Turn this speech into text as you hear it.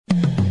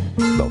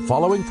The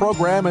following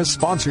program is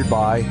sponsored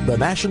by the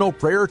National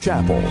Prayer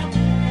Chapel.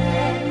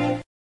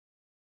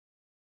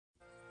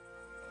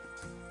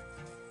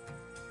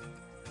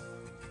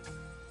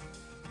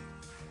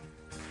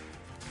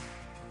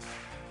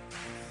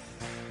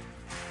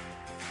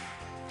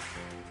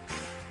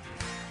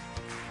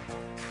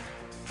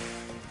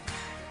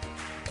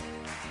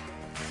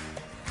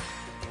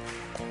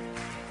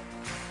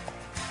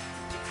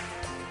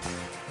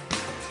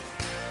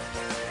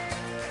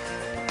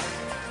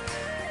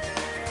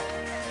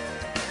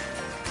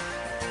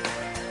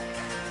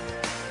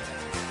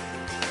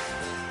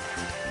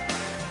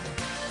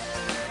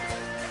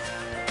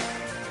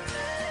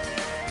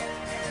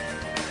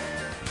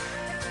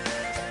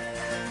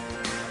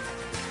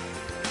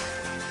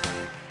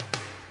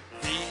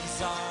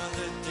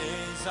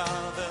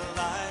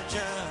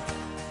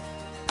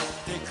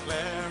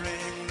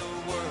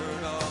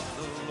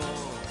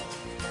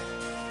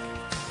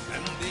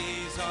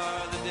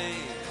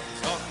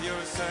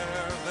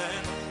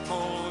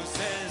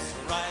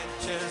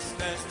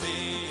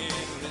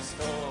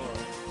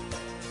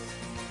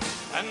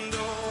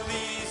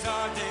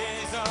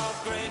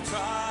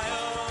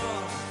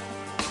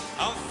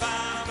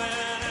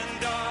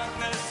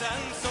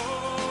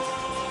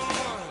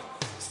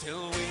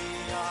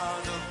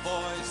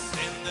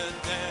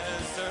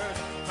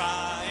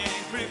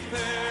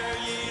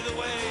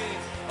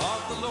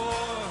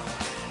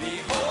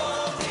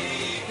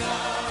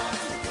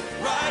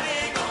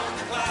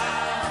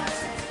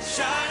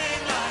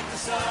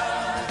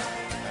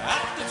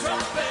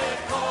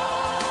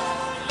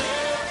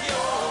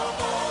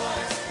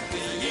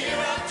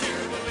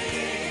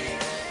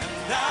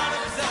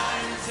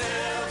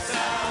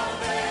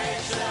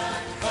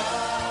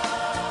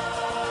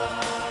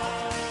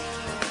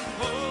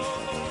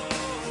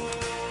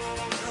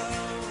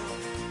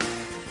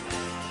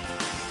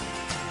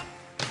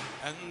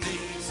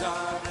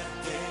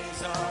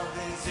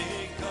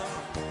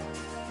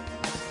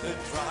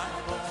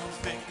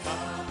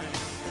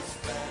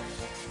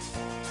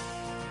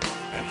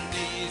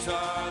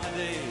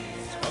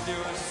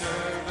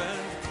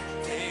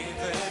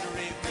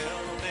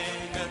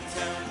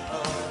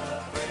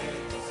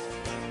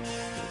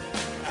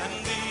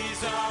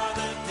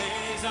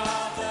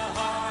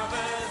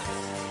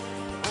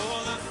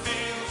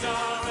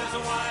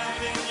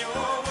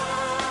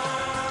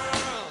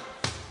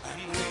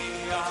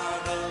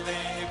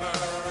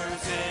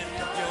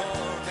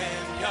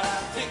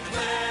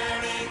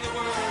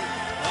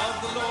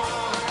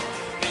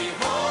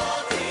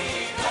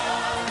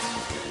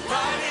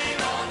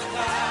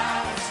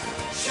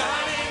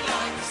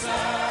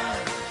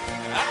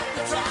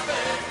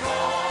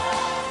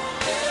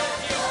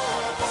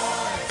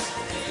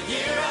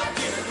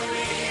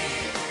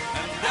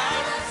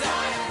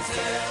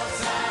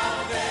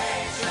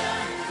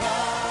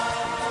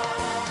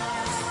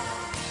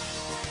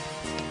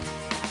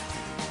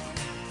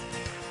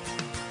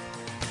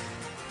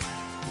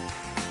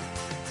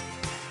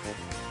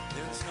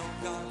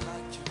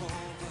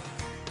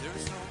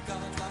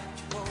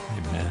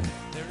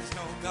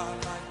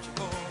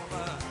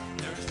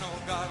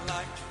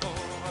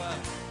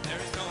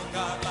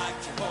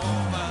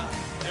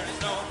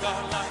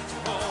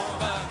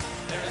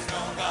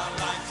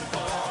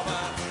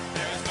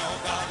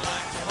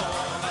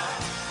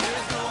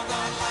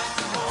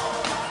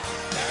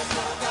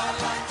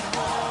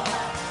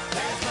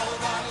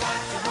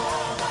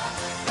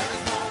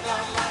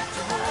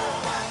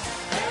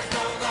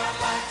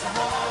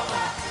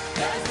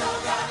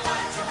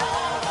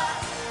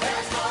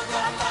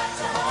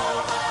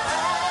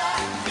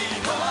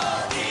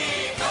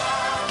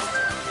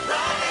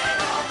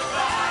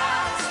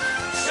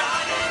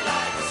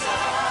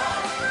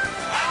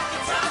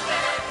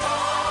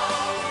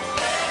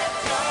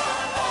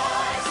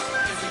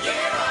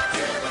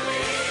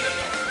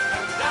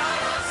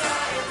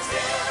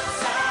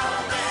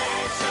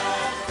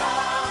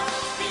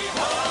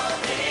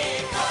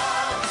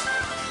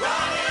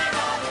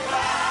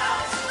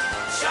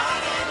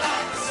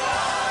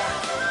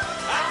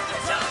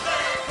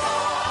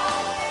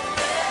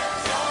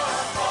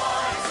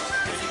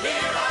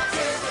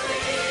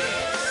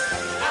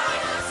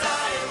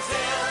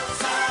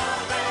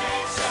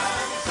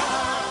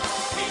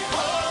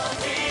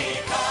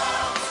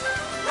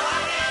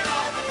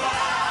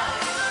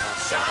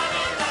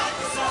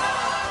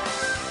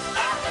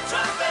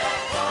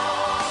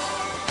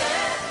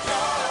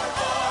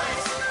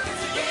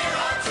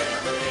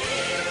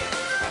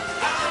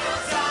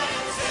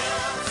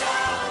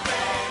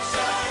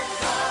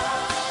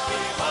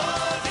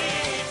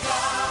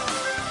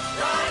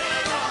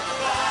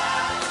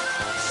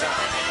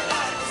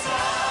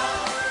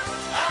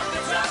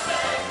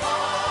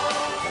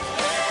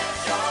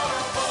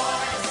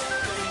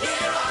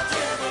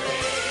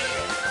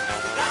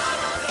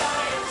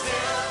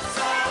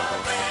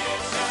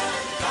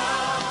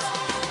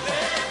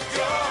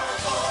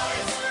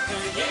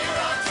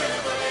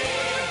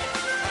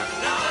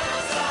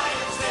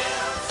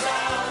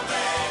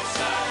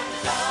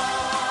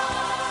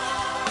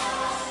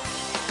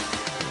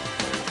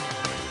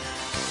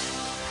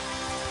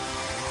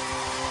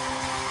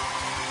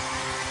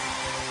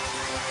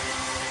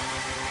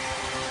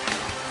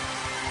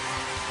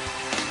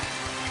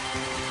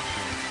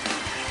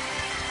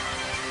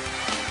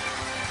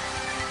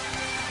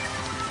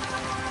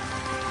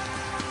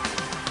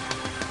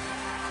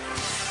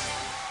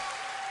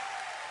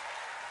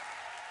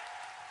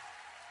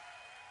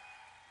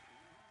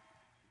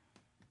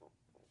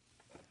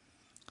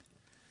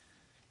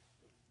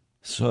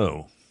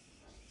 So,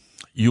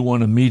 you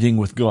want a meeting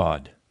with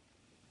God.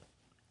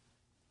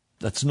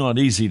 That's not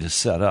easy to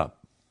set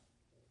up.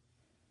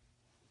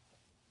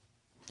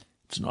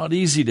 It's not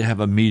easy to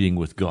have a meeting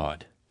with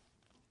God.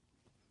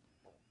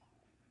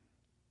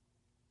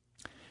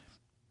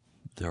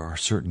 There are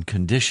certain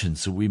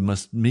conditions that we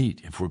must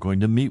meet if we're going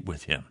to meet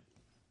with Him.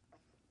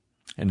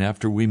 And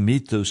after we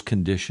meet those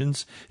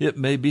conditions, it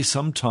may be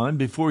some time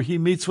before He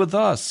meets with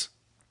us.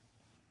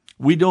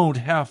 We don't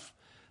have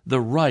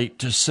the right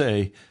to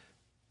say,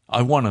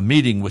 I want a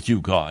meeting with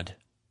you, God,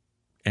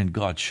 and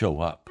God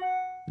show up.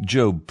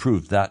 Job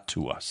proved that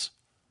to us.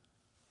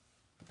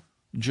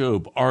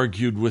 Job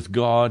argued with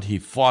God. He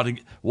fought.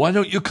 Why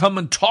don't you come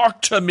and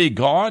talk to me,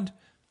 God?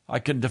 I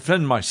can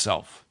defend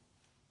myself.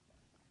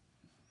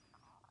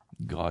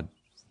 God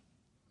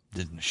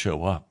didn't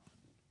show up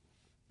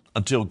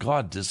until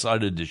God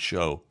decided to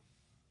show.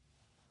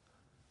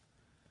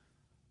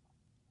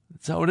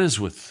 That's how it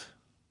is with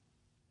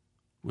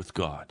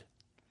God.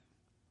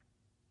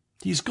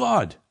 He's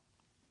God.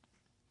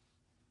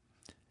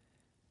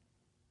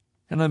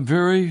 And I'm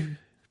very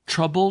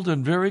troubled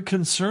and very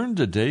concerned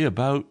today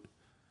about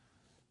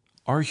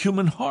our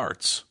human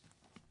hearts.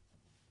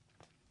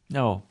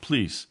 Now,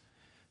 please,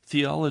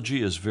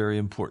 theology is very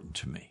important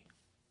to me.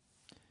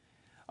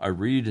 I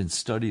read and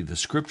study the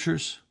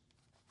Scriptures,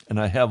 and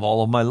I have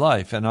all of my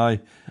life, and I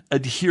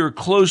adhere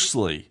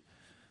closely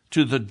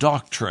to the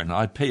doctrine.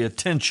 I pay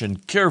attention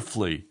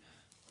carefully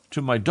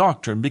to my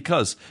doctrine,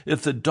 because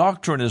if the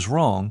doctrine is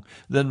wrong,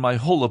 then my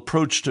whole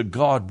approach to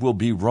God will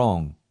be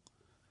wrong.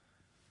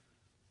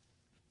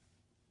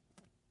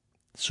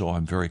 So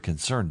I'm very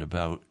concerned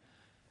about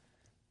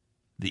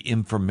the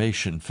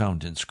information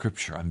found in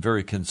Scripture. I'm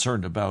very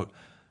concerned about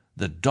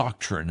the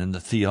doctrine and the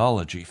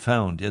theology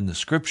found in the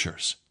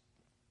Scriptures.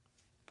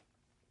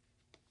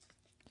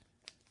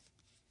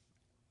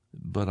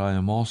 But I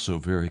am also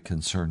very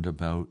concerned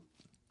about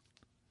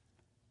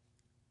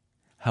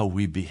how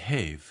we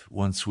behave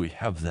once we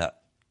have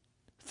that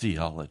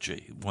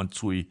theology,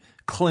 once we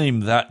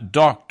claim that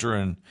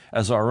doctrine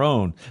as our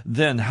own.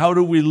 Then how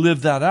do we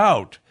live that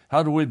out?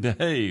 How do we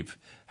behave?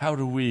 How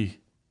do we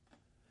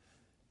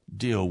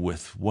deal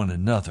with one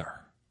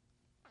another?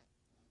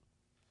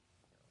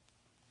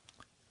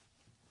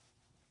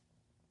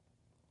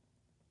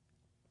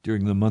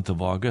 During the month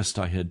of August,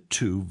 I had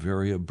 2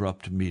 very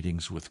abrupt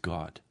meetings with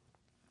God.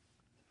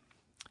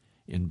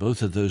 In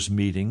both of those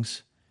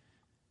meetings,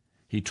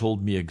 He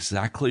told me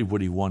exactly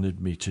what He wanted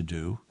me to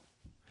do.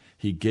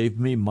 He gave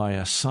me my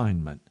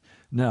assignment.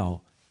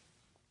 Now,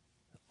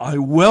 I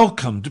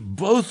welcomed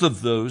both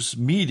of those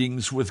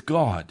meetings with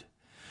God,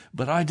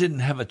 but I didn't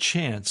have a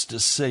chance to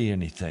say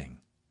anything.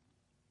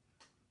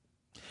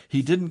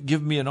 He didn't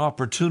give me an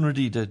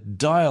opportunity to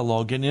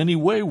dialogue in any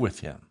way with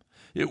Him.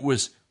 It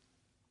was,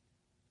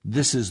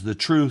 this is the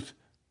truth,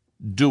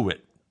 do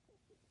it.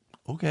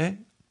 Okay.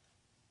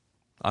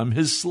 I'm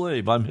His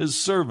slave. I'm His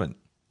servant.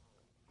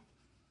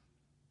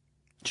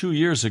 2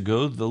 years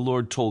ago, the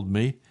Lord told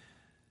me,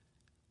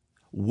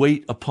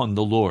 wait upon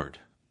the Lord,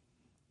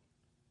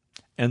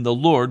 and the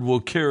Lord will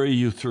carry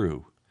you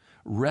through.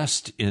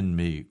 Rest in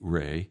me,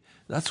 Ray.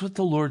 That's what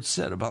the Lord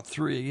said about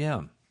 3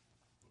 a.m.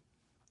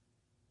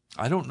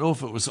 I don't know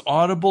if it was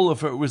audible,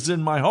 if it was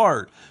in my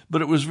heart,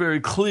 but it was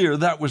very clear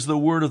that was the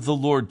word of the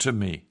Lord to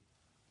me.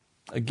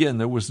 Again,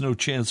 there was no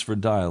chance for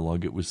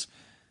dialogue. It was,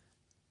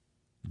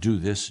 do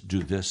this,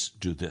 do this,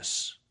 do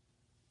this.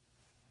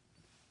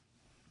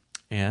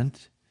 And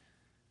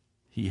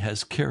He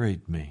has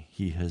carried me.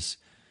 He has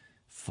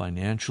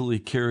financially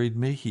carried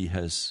me. He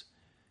has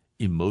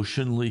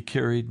emotionally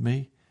carried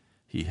me.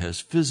 He has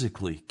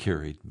physically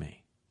carried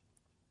me.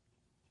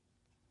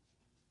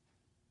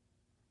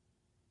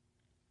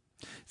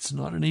 It's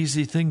not an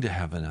easy thing to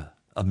have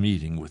a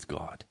meeting with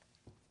God.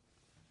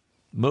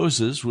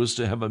 Moses was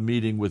to have a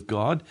meeting with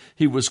God.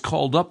 He was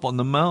called up on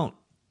the Mount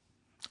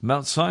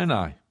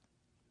Sinai.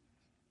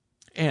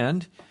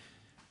 And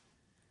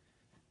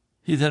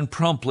he then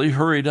promptly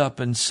hurried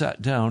up and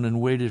sat down and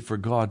waited for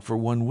God for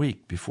 1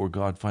 week before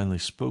God finally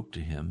spoke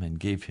to him and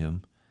gave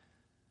him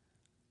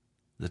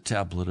the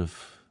tablet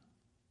of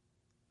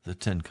the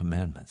 10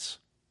 Commandments.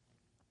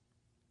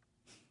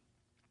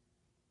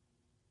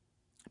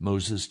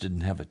 Moses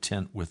didn't have a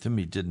tent with him.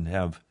 He didn't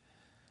have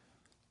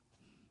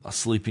a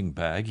sleeping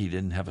bag. He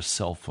didn't have a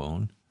cell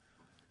phone.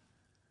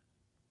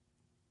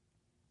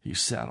 He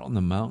sat on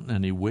the mountain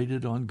and he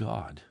waited on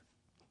God.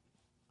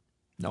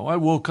 Now, I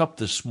woke up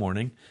this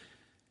morning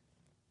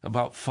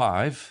about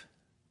 5,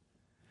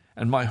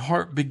 and my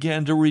heart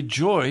began to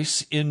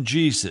rejoice in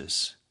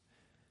Jesus.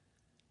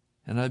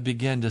 And I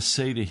began to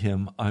say to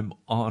Him, I'm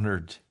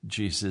honored,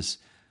 Jesus,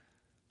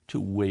 to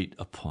wait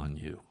upon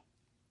you.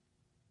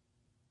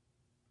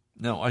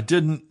 Now, I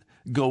didn't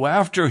go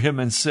after Him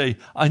and say,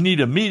 I need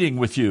a meeting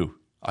with you.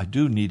 I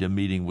do need a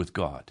meeting with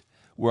God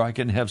where I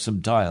can have some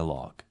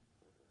dialogue.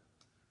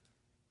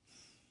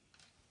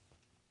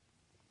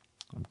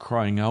 I'm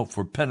crying out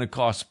for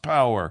Pentecost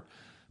power,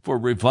 for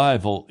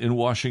revival in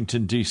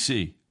Washington,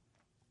 D.C.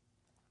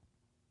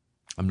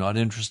 I'm not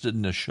interested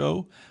in a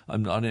show.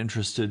 I'm not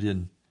interested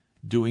in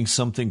doing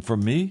something for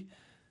me.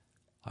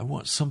 I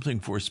want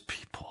something for his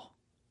people.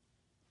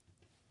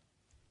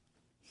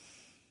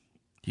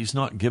 He's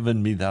not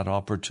given me that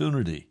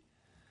opportunity.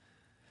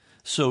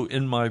 So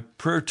in my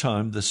prayer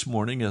time this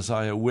morning, as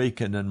I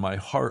awakened and my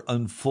heart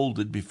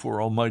unfolded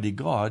before Almighty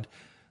God,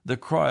 the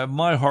cry of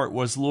my heart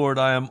was, Lord,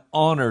 I am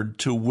honored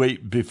to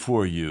wait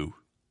before you.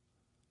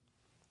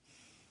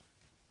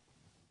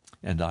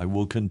 And I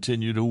will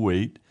continue to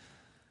wait.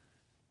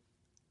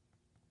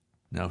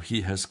 Now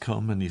he has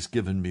come and he's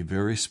given me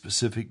very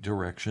specific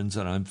directions,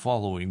 and I'm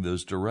following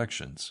those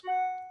directions.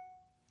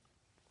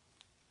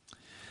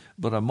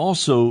 But I'm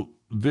also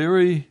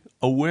very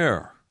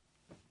aware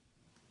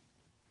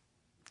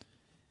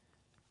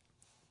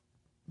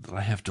that I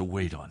have to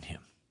wait on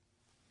him,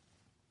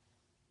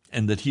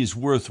 and that he's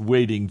worth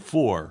waiting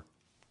for.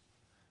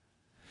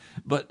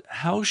 But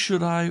how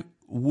should I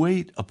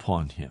wait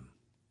upon him?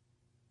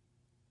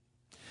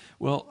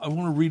 Well, I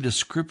want to read a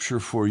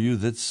scripture for you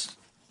that's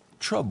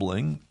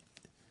troubling.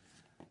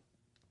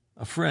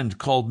 A friend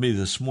called me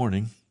this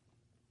morning,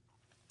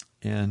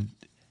 and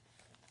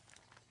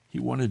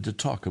he wanted to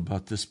talk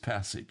about this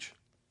passage.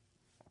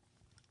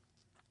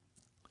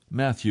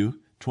 Matthew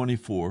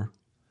 24,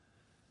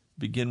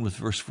 begin with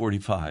verse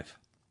 45.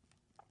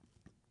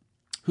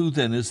 Who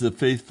then is the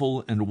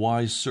faithful and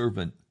wise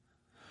servant,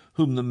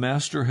 whom the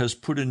master has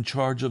put in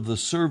charge of the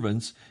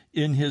servants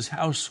in his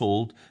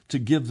household to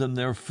give them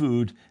their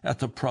food at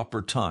the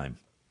proper time?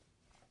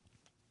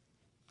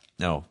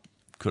 Now,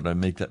 could I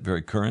make that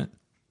very current?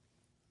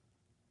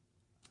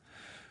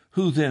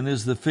 Who then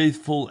is the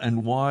faithful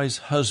and wise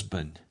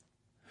husband,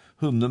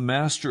 whom the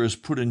master has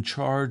put in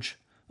charge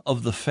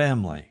of the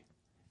family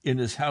in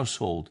his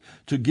household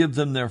to give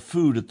them their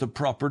food at the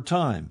proper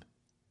time?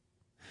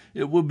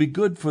 It will be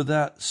good for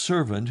that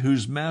servant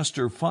whose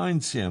master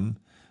finds him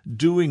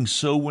doing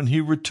so when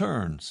he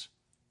returns.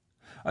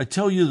 I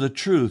tell you the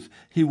truth,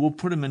 he will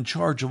put him in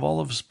charge of all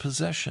of his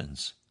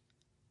possessions.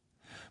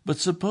 But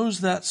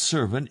suppose that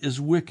servant is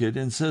wicked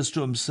and says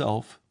to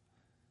himself,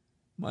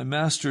 my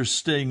master's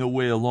staying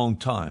away a long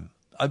time.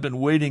 I've been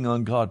waiting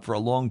on God for a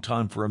long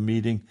time for a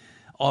meeting.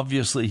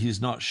 Obviously,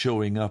 he's not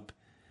showing up.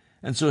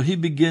 And so he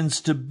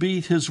begins to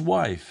beat his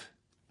wife.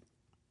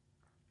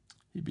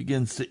 He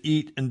begins to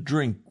eat and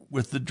drink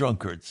with the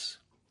drunkards.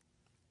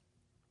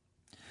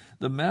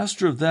 The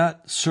master of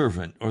that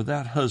servant or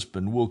that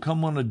husband will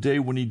come on a day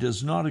when he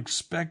does not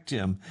expect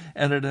him,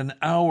 and at an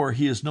hour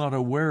he is not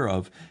aware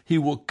of. He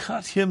will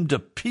cut him to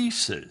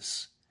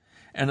pieces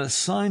and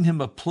assign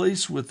him a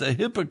place with the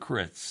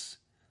hypocrites,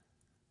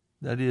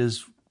 that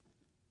is,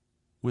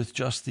 with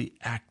just the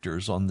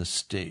actors on the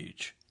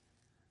stage.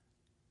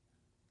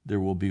 There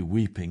will be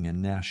weeping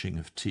and gnashing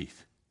of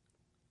teeth.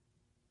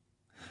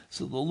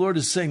 So the Lord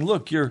is saying,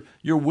 look, you're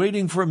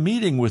waiting for a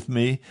meeting with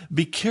me.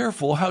 Be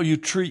careful how you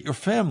treat your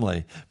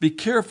family. Be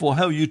careful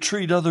how you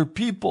treat other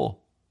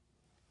people.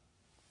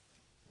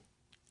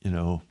 You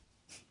know,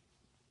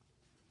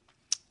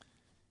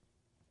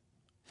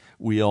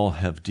 we all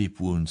have deep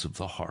wounds of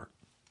the heart.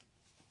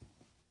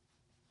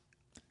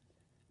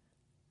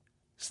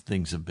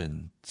 Things have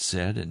been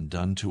said and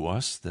done to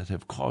us that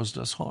have caused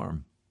us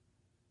harm.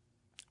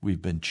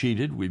 We've been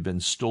cheated. We've been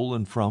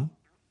stolen from.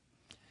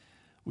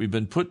 We've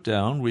been put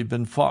down. We've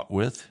been fought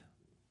with.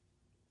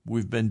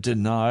 We've been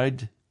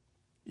denied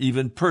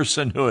even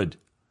personhood.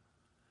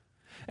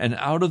 And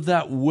out of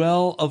that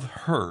well of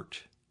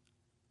hurt,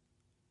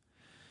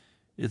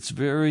 it's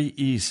very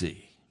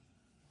easy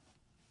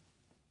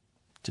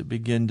to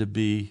begin to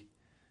be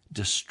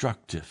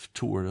destructive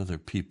toward other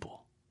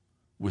people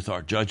with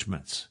our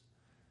judgments,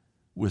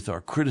 with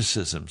our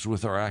criticisms,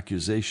 with our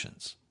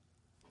accusations.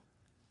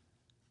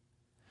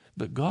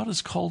 But God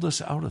has called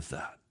us out of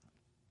that.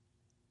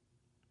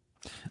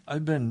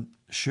 I've been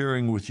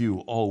sharing with you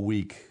all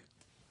week,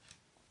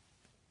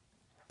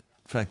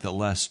 in fact, the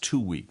last 2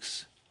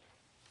 weeks,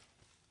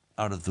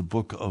 out of the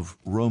book of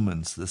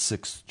Romans, the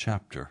 6th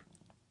chapter.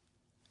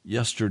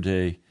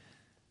 Yesterday,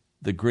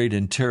 the great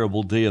and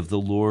terrible day of the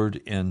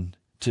Lord, and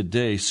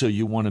today, So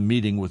You Want a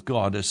Meeting with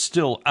God, is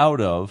still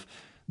out of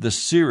the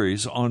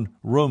series on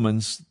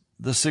Romans,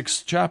 the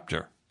 6th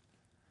chapter.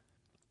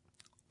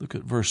 Look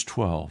at verse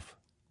 12.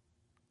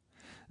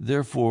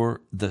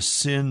 Therefore, the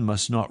sin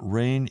must not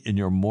reign in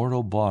your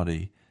mortal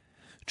body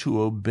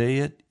to obey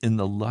it in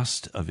the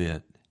lust of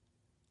it.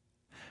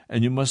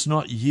 And you must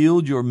not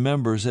yield your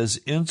members as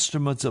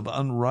instruments of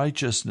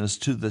unrighteousness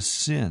to the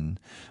sin,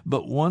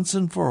 but once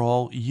and for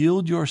all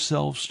yield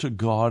yourselves to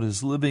God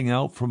as living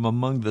out from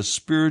among the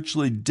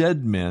spiritually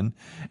dead men,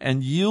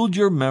 and yield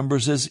your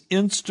members as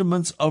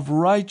instruments of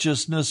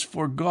righteousness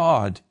for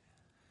God.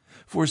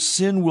 For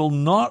sin will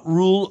not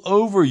rule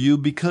over you,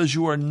 because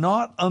you are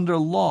not under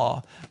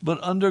law,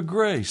 but under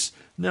grace.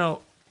 Now,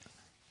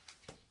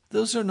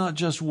 those are not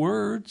just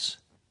words.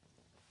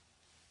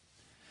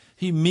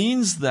 He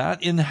means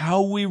that in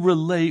how we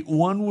relate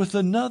one with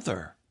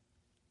another.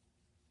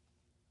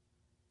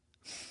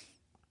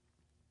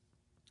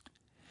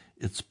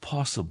 It's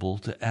possible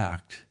to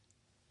act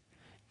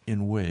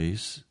in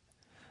ways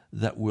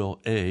that will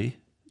A,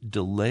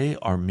 delay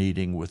our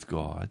meeting with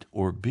God,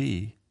 or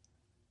B,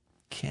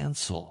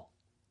 cancel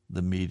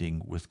the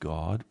meeting with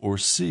God, or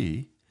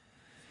C,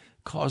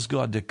 cause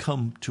God to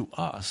come to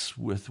us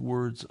with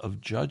words of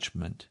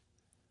judgment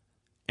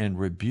and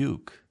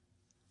rebuke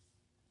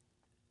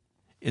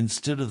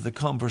instead of the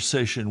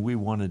conversation we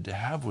wanted to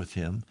have with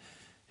him.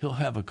 He'll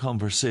have a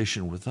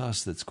conversation with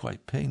us that's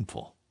quite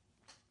painful.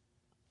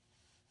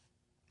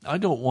 I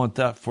don't want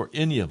that for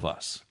any of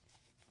us.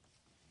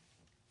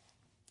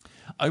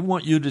 I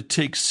want you to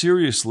take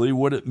seriously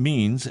what it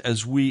means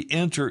as we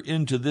enter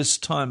into this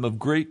time of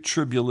great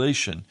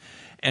tribulation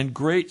and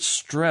great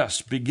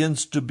stress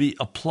begins to be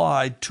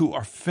applied to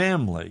our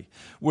family,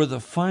 where the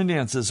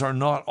finances are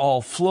not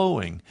all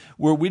flowing,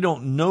 where we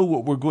don't know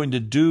what we're going to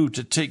do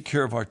to take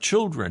care of our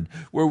children,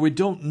 where we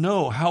don't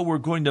know how we're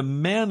going to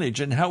manage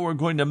and how we're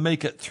going to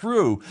make it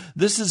through.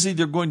 This is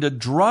either going to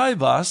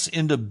drive us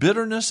into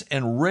bitterness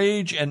and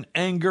rage and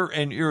anger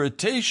and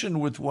irritation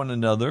with one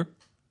another,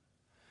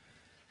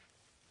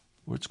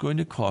 or it's going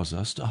to cause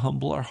us to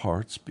humble our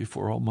hearts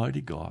before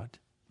Almighty God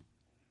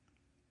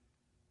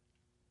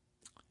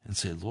and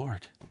say,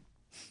 Lord,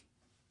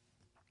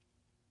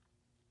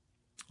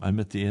 I'm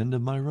at the end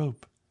of my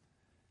rope.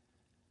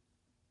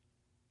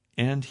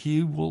 And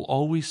he will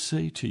always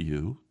say to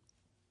you,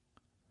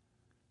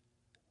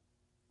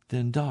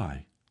 then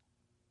die.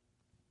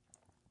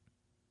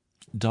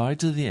 Die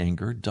to the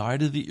anger, die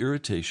to the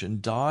irritation,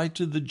 die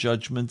to the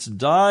judgments,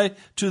 die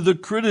to the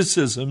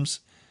criticisms,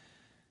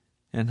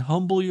 and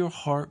humble your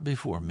heart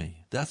before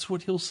me. That's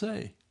what he'll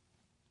say.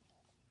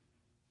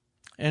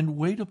 And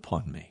wait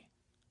upon me.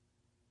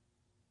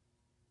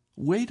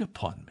 Wait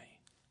upon me.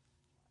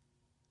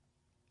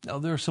 Now,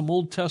 there are some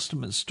Old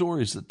Testament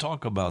stories that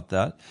talk about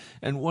that,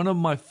 and one of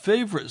my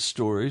favorite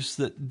stories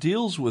that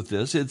deals with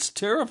this, it's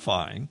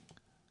terrifying,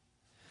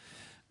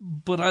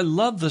 but I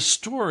love the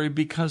story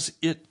because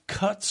it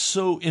cuts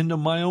so into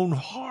my own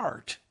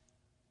heart.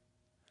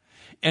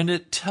 And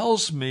it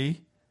tells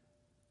me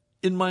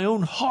in my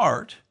own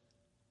heart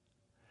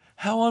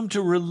how I'm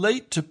to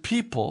relate to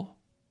people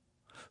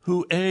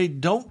who A,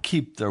 don't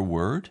keep their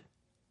word,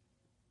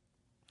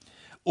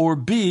 or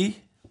B,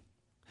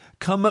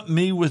 come at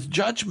me with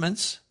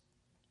judgments.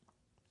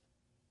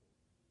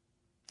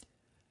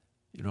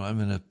 You know, I'm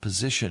in a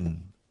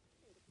position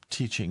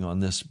teaching on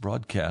this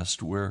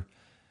broadcast where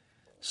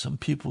some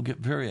people get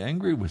very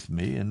angry with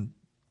me and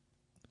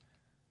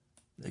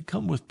they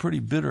come with pretty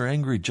bitter,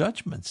 angry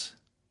judgments.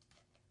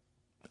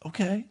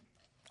 Okay,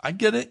 I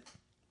get it.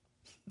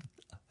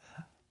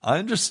 I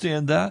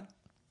understand that.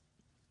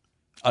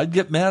 I'd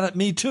get mad at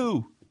me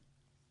too.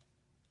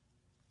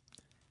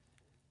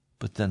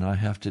 But then I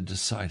have to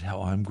decide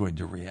how I'm going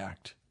to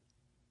react.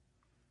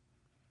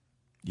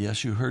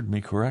 Yes, you heard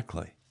me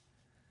correctly.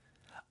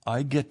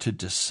 I get to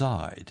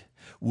decide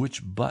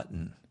which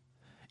button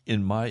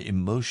in my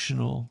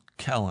emotional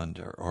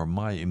calendar or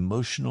my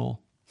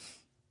emotional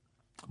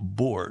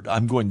board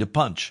I'm going to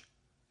punch.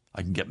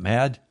 I can get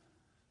mad.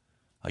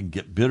 I can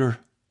get bitter.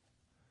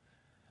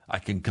 I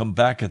can come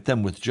back at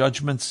them with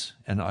judgments,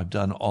 and I've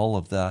done all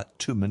of that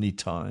too many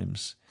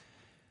times.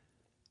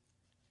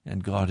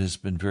 And God has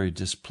been very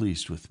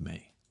displeased with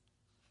me.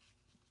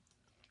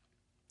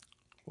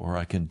 Or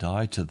I can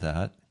die to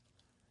that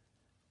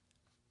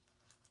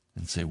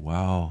and say,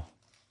 wow,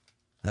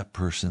 that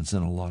person's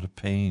in a lot of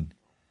pain.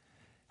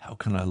 How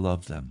can I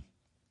love them?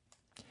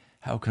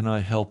 How can I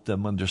help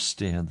them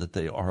understand that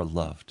they are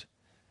loved?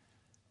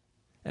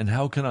 And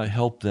how can I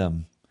help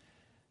them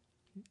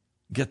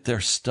get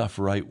their stuff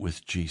right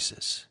with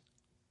Jesus?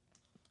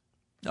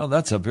 Now,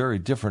 that's a very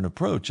different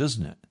approach,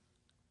 isn't it?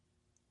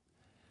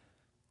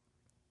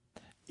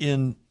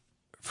 In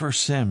 1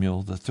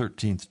 Samuel, the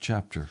 13th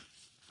chapter,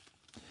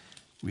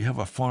 we have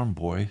a farm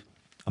boy,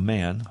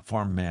 a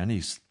farm man.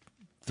 He's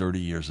 30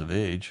 years of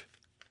age.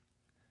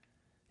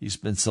 He's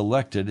been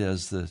selected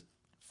as the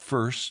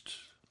first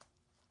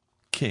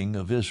king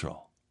of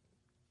Israel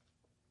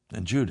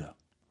and Judah.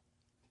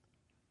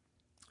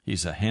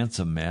 He's a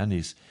handsome man.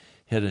 He's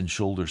head and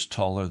shoulders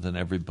taller than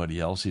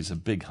everybody else. He's a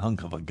big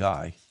hunk of a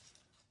guy.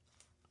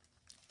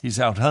 He's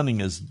out hunting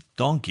his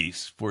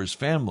donkeys for his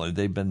family.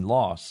 They've been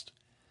lost.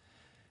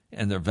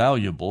 And they're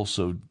valuable,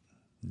 so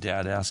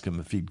Dad asked him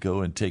if he'd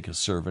go and take a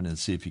servant and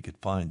see if he could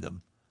find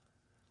them.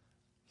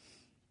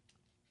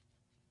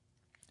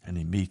 And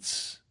he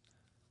meets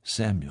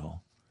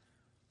Samuel,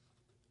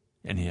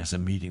 and he has a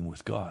meeting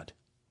with God.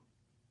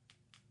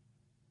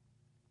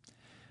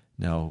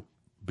 Now,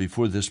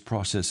 before this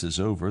process is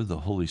over, the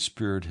Holy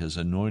Spirit has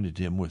anointed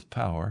him with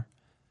power.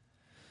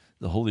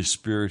 The Holy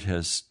Spirit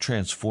has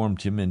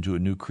transformed him into a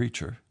new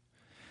creature.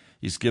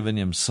 He's given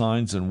him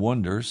signs and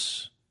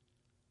wonders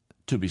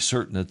to be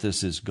certain that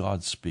this is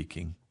God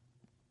speaking.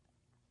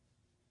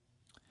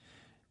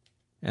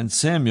 And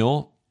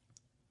Samuel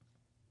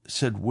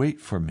said,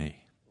 wait for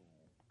me.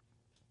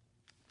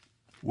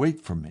 Wait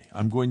for me.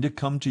 I'm going to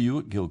come to you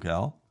at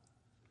Gilgal.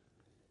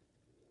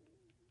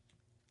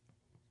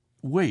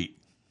 Wait.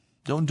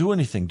 Don't do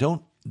anything.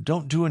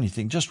 Don't do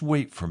anything. Just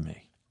wait for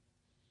me.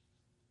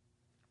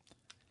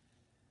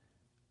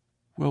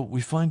 Well,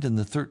 we find in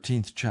the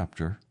 13th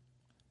chapter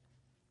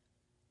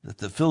that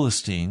the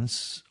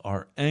Philistines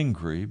are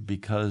angry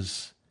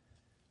because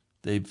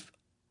they've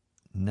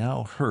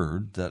now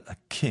heard that a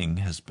king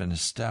has been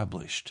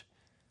established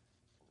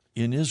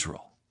in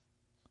Israel,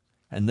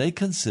 and they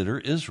consider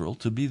Israel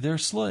to be their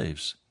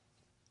slaves.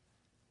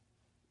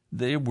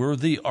 They were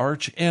the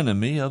arch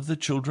enemy of the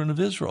children of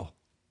Israel.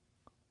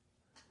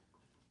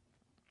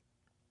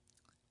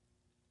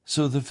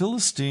 So the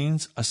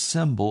Philistines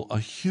assemble a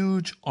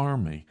huge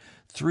army,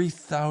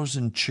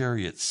 3,000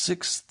 chariots,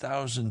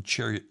 6,000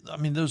 chariots. I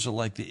mean, those are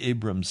like the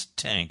Abrams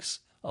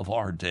tanks of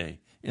our day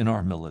in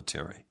our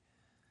military.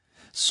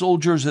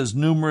 Soldiers as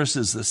numerous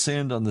as the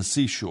sand on the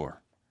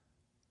seashore.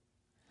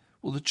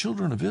 Well, the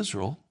children of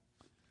Israel,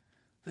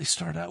 they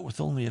start out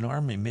with only an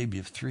army maybe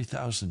of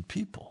 3,000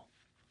 people.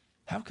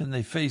 How can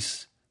they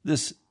face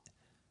this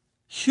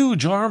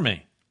huge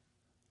army?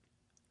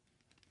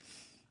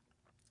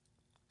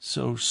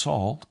 So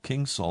Saul,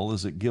 King Saul,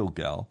 is at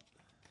Gilgal,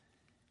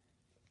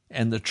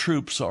 and the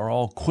troops are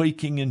all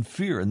quaking in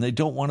fear, and they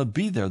don't want to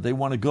be there. They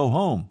want to go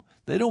home.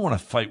 They don't want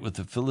to fight with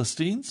the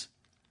Philistines.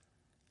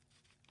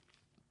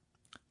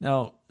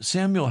 Now,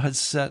 Samuel had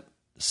set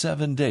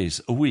 7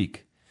 days, a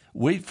week.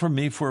 Wait for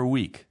me for a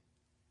week.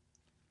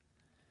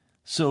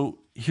 So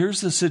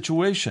here's the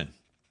situation.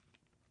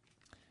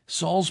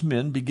 Saul's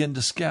men begin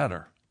to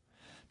scatter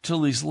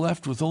till he's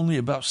left with only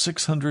about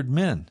 600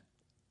 men.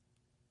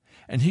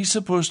 And he's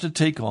supposed to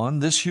take on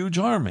this huge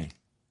army.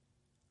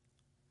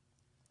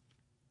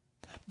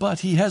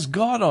 But he has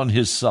God on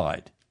his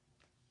side.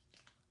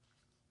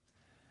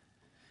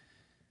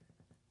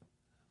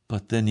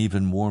 But then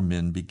even more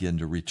men begin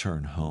to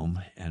return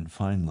home, and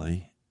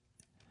finally,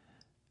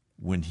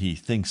 when he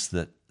thinks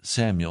that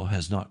Samuel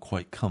has not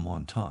quite come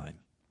on time,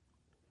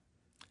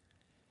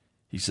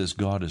 he says,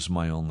 God is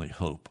my only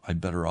hope. I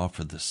better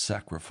offer the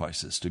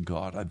sacrifices to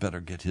God. I better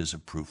get his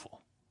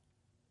approval.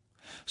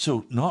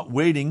 So, not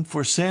waiting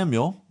for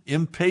Samuel,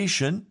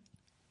 impatient,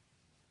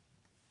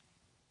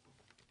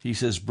 he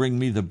says, bring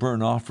me the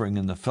burnt offering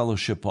and the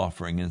fellowship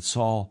offering. And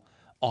Saul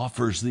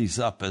offers these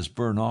up as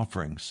burnt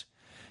offerings.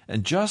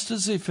 And just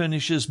as he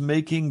finishes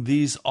making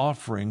these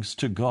offerings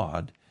to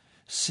God,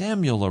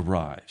 Samuel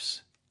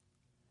arrives.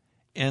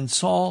 And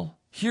Saul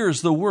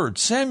hears the word,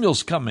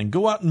 Samuel's coming,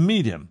 go out and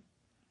meet him.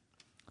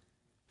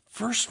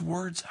 First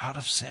words out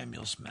of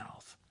Samuel's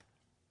mouth,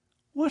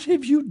 what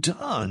have you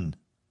done?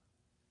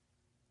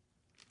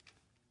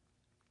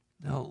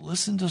 Now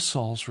listen to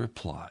Saul's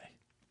reply.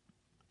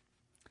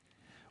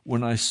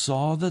 When I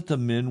saw that the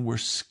men were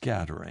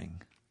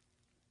scattering,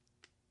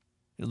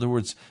 in other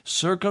words,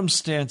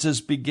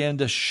 circumstances began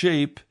to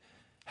shape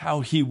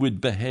how he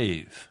would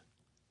behave.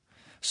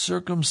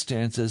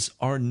 Circumstances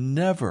are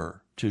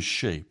never to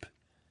shape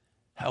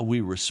how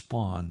we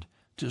respond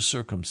to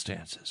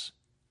circumstances.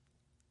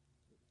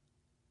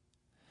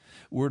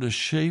 We're to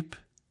shape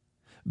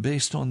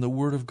based on the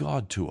Word of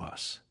God to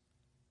us.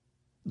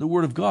 The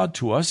Word of God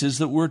to us is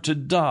that we're to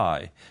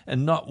die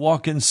and not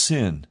walk in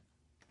sin.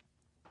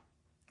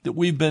 That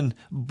we've been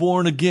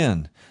born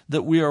again,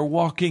 that we are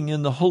walking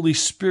in the Holy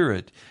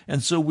Spirit,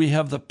 and so we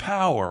have the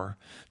power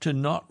to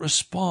not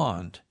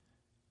respond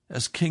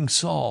as King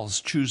Saul's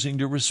choosing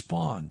to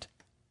respond.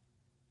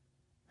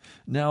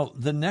 Now,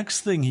 the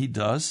next thing he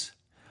does,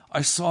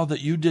 I saw that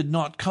you did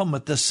not come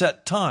at the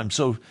set time,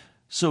 so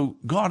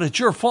God, it's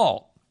your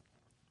fault.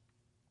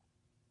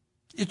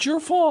 It's your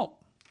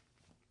fault.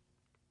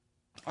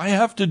 I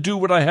have to do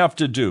what I have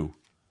to do.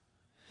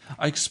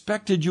 I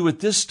expected you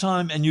at this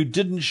time and you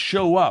didn't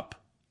show up.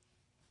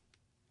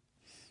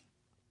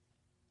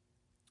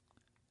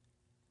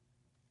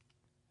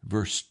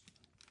 Verse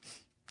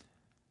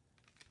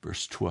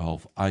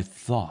 12, I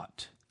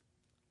thought,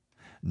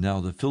 now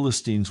the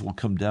Philistines will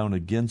come down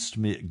against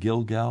me at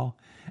Gilgal,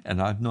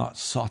 and I've not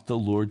sought the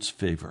Lord's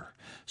favor,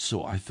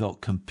 so I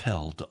felt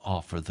compelled to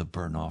offer the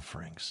burnt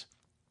offerings.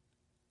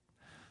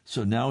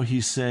 So now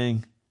he's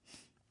saying,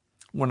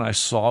 when I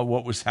saw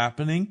what was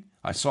happening,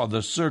 I saw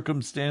the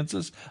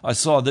circumstances, I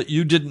saw that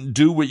you didn't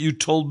do what you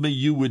told me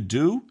you would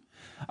do,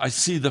 I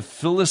see the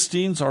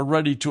Philistines are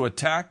ready to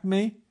attack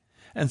me,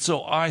 and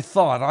so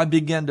I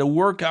began to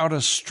work out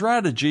a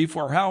strategy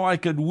for how I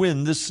could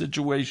win this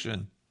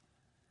situation,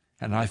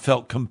 and I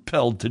felt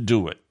compelled to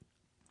do it.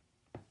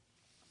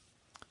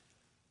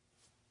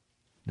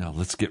 Now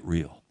let's get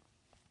real.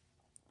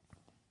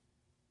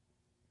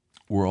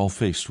 We're all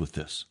faced with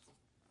this.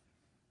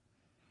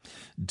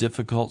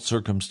 Difficult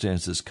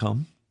circumstances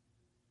come.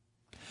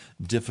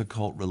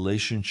 Difficult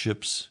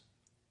relationships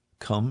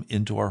come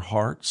into our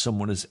heart.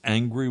 Someone is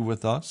angry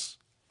with us.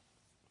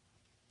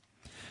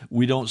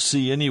 We don't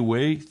see any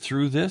way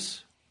through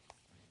this.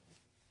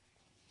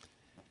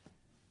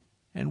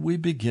 And we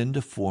begin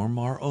to form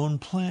our own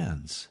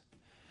plans.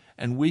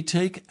 And we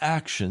take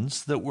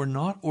actions that were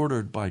not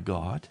ordered by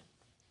God,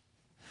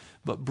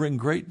 but bring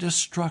great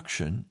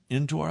destruction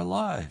into our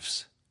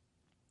lives.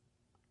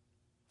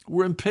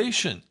 We're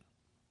impatient.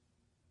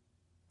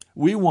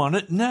 We want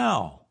it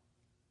now.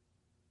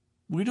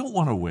 We don't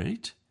want to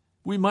wait.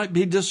 We might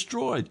be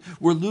destroyed.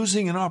 We're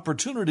losing an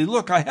opportunity.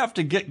 Look, I have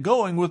to get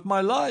going with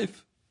my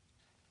life.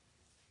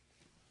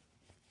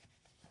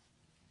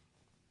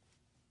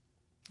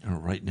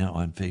 And right now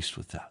I'm faced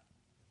with that.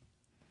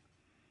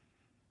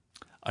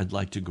 I'd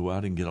like to go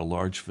out and get a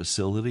large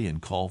facility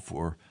and call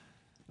for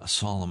a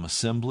solemn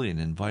assembly and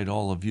invite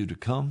all of you to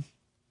come.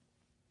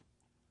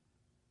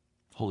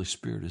 Holy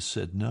Spirit has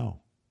said,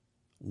 no,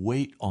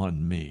 wait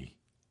on me.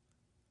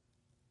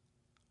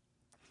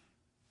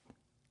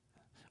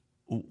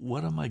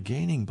 What am I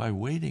gaining by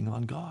waiting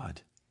on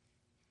God?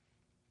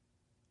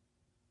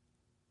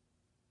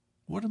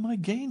 What am I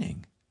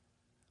gaining?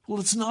 Well,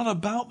 it's not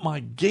about my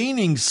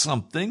gaining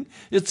something.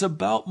 It's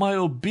about my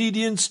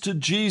obedience to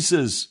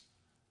Jesus.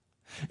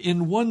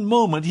 In one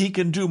moment, he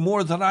can do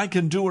more than I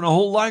can do in a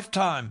whole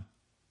lifetime.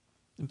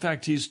 In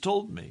fact, he's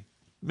told me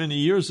many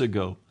years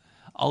ago,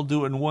 I'll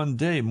do in one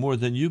day more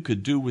than you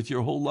could do with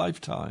your whole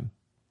lifetime.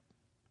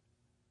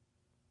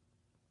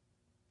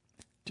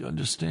 Do you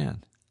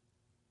understand?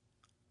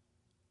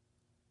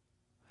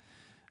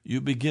 You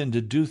begin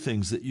to do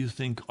things that you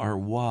think are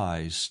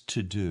wise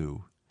to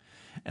do,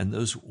 and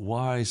those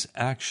wise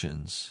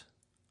actions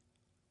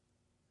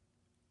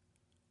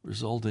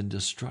result in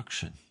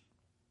destruction.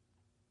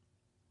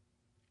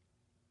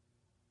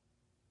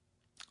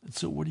 And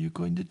so what are you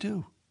going to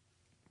do?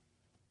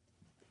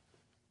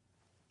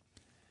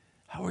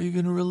 How are you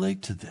going to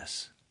relate to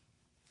this?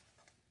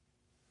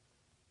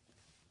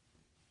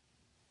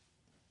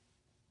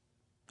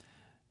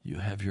 You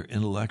have your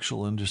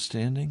intellectual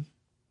understanding.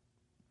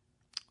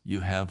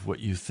 You have what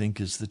you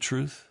think is the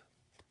truth.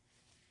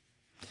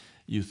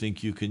 You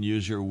think you can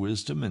use your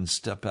wisdom and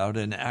step out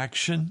in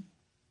action.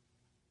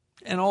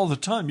 And all the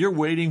time you're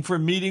waiting for a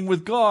meeting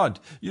with God.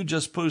 You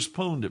just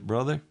postponed it,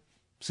 brother,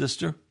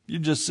 sister. You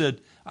just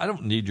said, I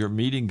don't need your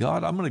meeting,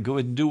 God. I'm going to go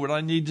ahead and do what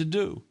I need to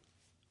do.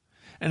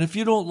 And if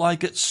you don't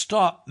like it,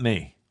 stop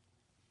me.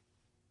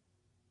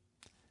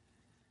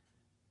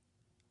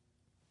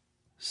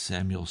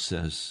 Samuel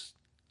says,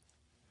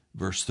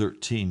 verse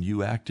 13,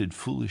 you acted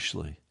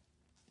foolishly.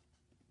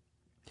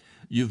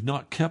 You've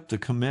not kept the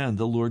command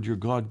the Lord your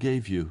God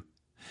gave you.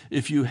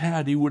 If you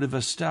had, he would have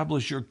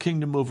established your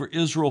kingdom over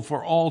Israel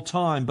for all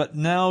time. But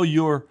now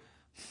your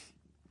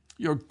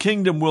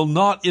kingdom will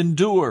not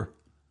endure.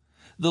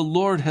 The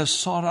Lord has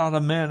sought out a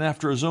man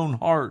after his own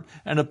heart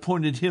and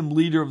appointed him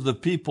leader of the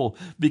people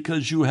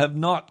because you have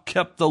not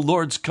kept the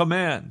Lord's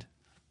command.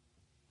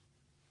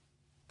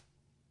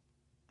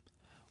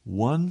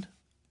 One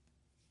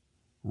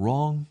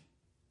wrong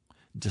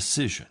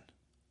decision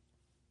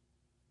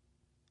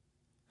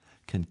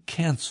can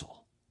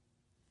cancel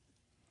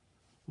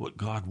what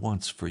God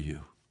wants for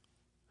you.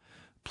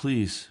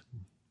 Please,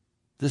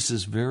 this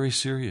is very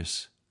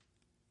serious.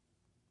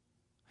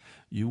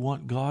 You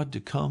want God to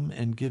come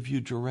and give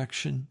you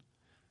direction?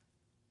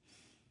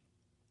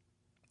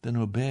 Then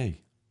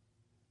obey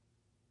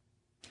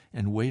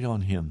and wait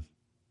on him.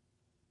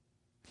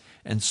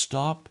 And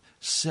stop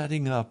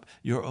setting up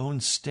your own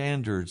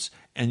standards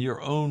and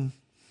your own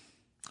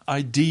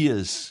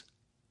ideas.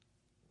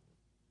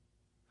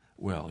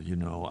 Well,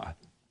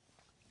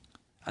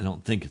 I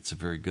don't think it's a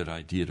very good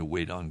idea to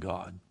wait on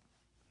God.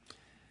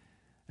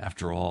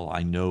 After all,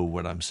 I know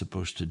what I'm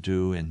supposed to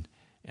do, and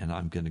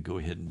I'm going to go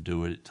ahead and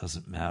do it. It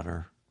doesn't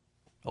matter.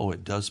 Oh,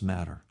 it does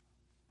matter.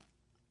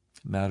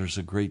 It matters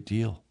a great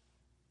deal.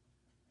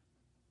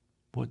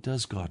 What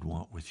does God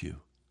want with you?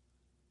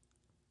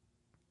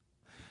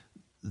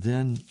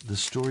 Then the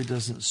story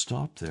doesn't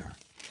stop there.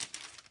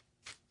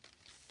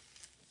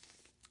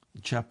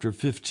 Chapter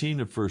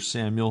 15 of 1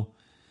 Samuel,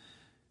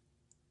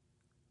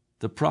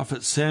 the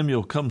prophet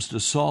Samuel comes to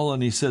Saul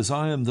and he says,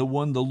 I am the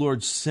one the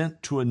Lord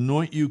sent to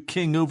anoint you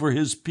king over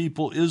his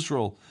people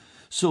Israel.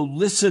 So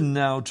listen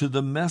now to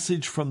the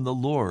message from the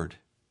Lord.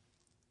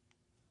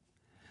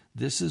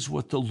 This is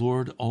what the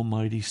Lord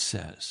Almighty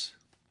says.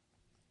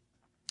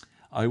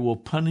 I will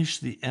punish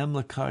the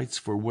Amalekites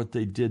for what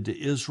they did to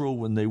Israel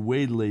when they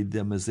waylaid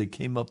them as they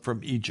came up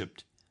from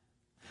Egypt.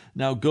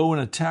 Now go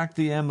and attack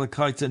the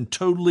Amalekites and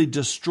totally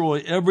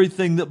destroy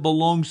everything that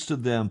belongs to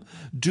them.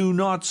 Do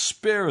not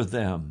spare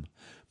them.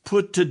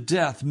 Put to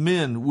death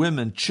men,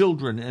 women,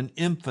 children, and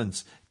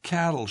infants,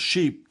 cattle,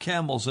 sheep,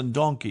 camels, and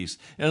donkeys.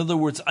 In other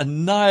words,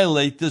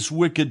 annihilate this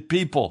wicked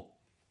people.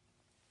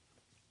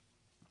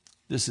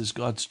 This is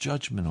God's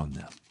judgment on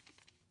them.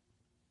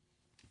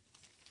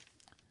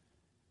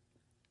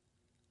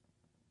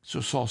 So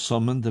Saul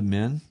summoned the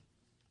men,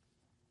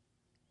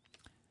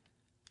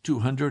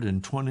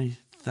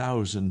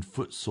 220,000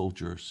 foot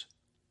soldiers,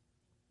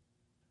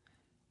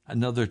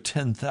 another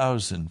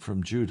 10,000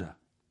 from Judah.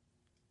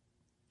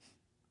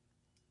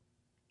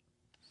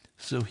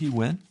 So he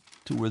went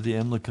to where the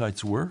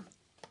Amalekites were,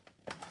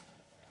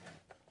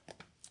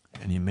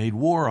 and he made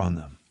war on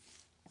them.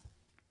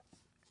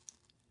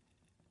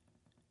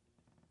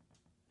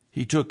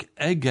 He took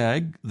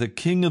Agag, the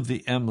king of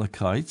the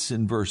Amalekites,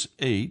 in verse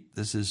 8.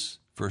 This is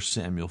 1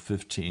 Samuel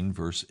 15,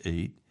 verse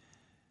 8.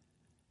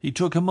 He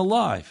took him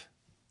alive.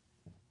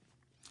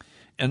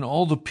 And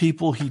all the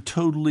people he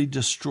totally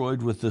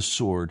destroyed with the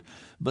sword.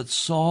 But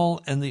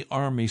Saul and the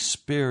army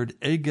spared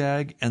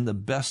Agag and the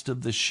best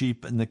of the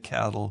sheep and the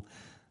cattle,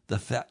 the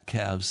fat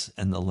calves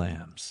and the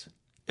lambs.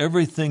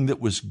 Everything that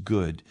was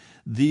good,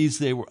 these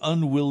they were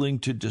unwilling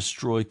to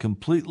destroy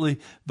completely,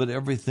 but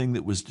everything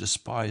that was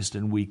despised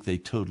and weak they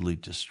totally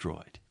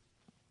destroyed.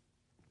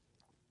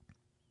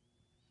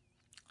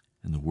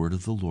 And the word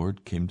of the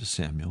Lord came to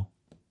Samuel.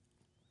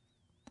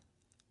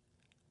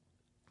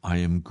 I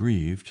am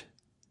grieved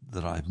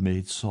that I've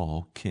made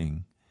Saul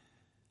king,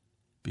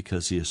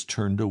 because he has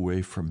turned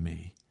away from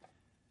me.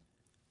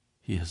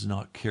 He has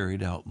not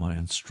carried out my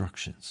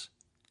instructions.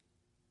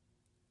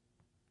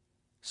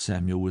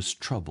 Samuel was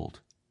troubled.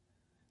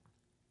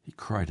 He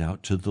cried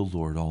out to the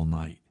Lord all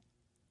night.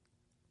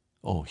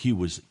 Oh, he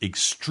was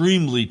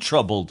extremely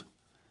troubled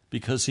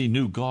because he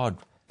knew God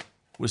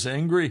was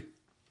angry.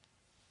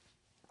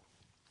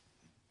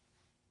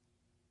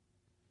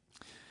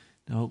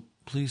 Now,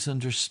 please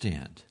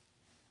understand,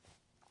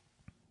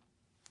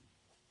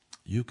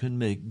 you can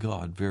make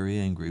God very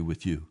angry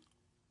with you.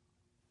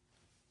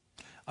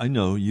 I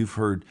know you've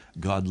heard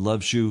God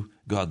loves you,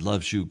 God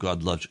loves you,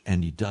 God loves you,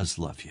 and he does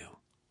love you.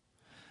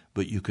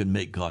 But you can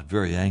make God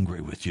very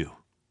angry with you.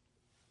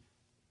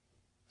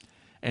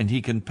 And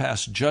he can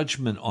pass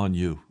judgment on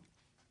you.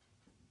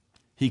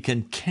 He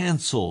can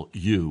cancel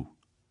you.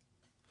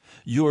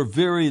 Your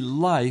very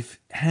life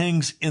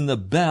hangs in the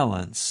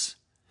balance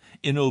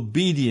in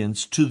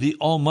obedience to the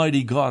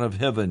Almighty God of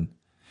heaven,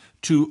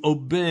 to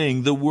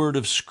obeying the word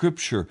of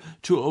Scripture,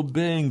 to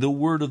obeying the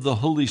word of the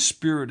Holy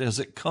Spirit as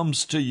it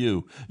comes to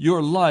you.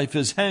 Your life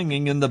is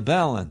hanging in the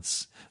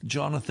balance.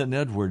 Jonathan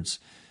Edwards,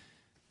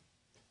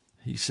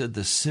 he said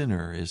the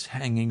sinner is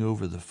hanging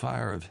over the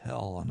fire of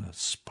hell on a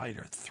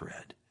spider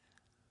thread.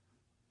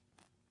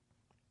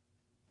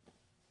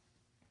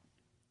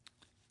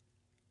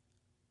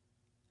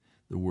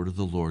 The word of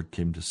the Lord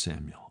came to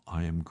Samuel.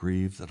 I am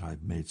grieved that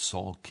I've made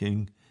Saul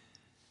king,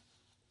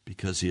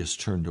 because he has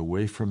turned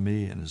away from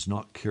me and has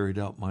not carried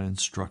out my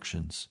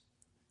instructions.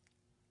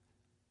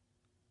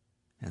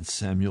 And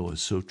Samuel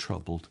is so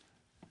troubled,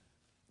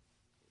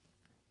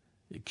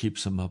 it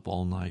keeps him up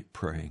all night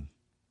praying,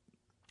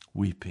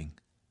 weeping,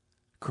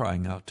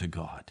 crying out to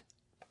God.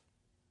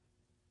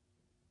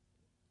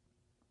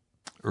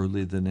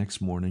 Early the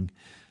next morning,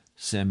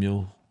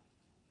 Samuel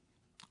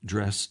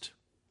dressed,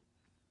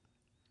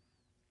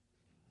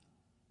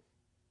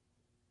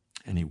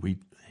 and he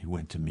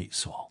went to meet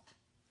Saul.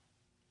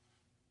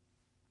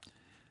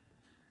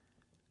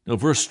 Now,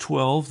 verse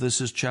 12,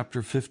 this is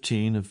chapter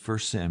 15 of 1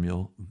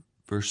 Samuel.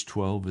 Verse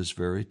 12 is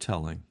very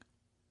telling.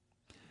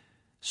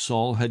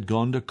 Saul had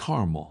gone to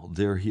Carmel.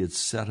 There he had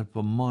set up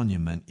a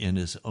monument in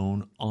his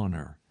own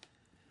honor,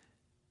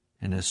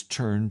 and has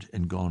turned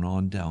and gone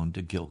on down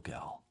to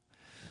Gilgal.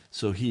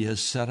 So he has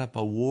set up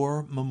a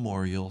war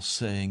memorial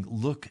saying,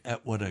 look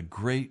at what a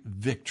great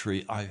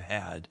victory I've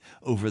had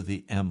over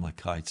the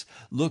Amalekites.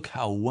 Look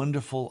how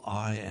wonderful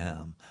I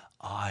am.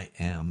 I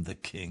am the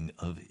King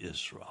of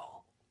Israel.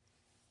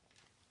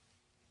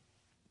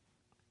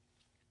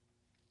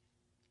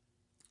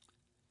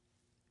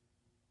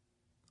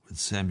 When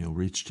Samuel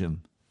reached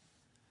him,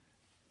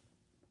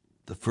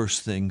 the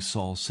first thing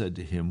Saul said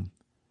to him,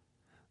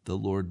 the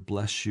Lord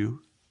bless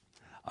you.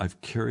 I've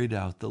carried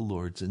out the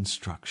Lord's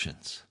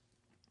instructions.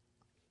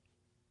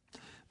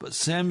 But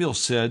Samuel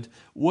said,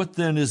 what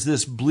then is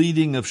this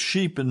bleating of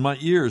sheep in my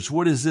ears?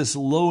 What is this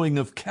lowing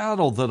of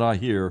cattle that I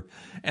hear?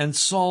 And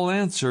Saul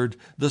answered,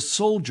 the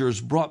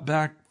soldiers brought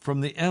back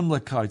from the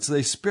Amalekites.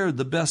 They spared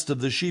the best of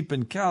the sheep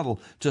and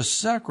cattle to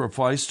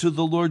sacrifice to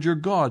the Lord your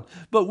God,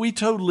 but we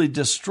totally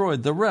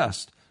destroyed the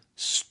rest.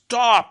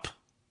 Stop!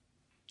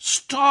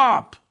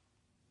 Stop!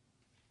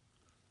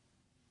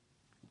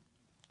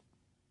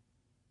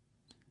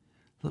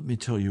 Let me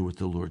tell you what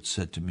the Lord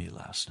said to me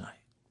last night.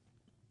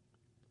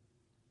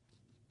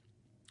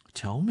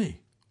 Tell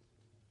me.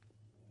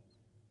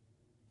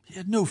 He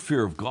had no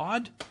fear of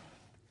God.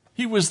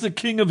 He was the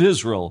King of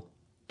Israel.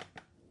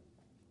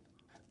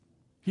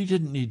 He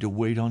didn't need to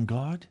wait on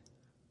God.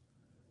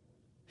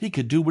 He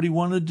could do what he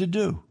wanted to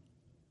do.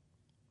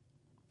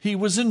 He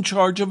was in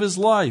charge of his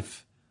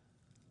life.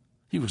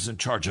 He was in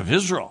charge of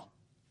Israel.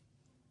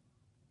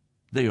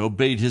 They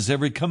obeyed his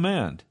every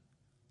command.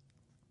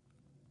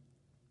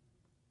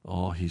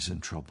 Oh, he's in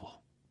trouble.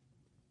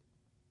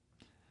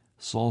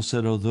 Saul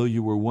said, although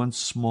you were once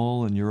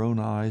small in your own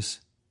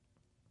eyes,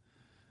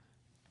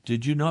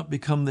 did you not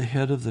become the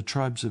head of the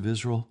tribes of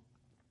Israel?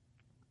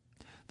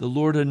 The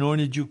Lord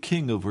anointed you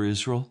king over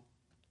Israel,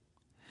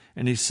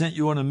 and he sent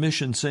you on a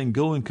mission saying,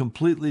 go and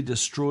completely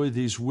destroy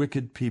these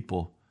wicked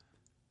people.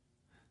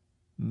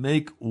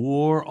 Make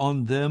war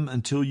on them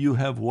until you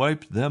have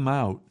wiped them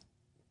out.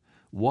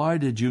 Why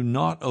did you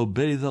not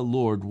obey the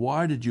Lord?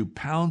 Why did you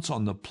pounce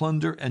on the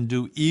plunder and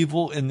do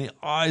evil in the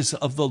eyes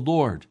of the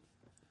Lord?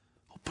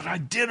 But I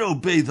did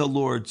obey the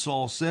Lord,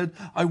 Saul said.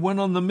 I went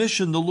on the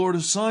mission the Lord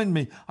assigned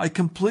me. I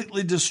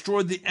completely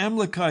destroyed the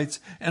Amalekites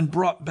and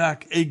brought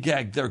back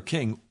Agag, their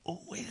king. Oh,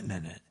 wait a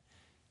minute.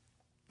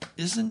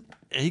 Isn't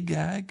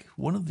Agag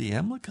one of the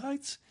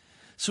Amalekites?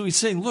 So he's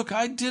saying, look,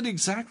 I did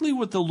exactly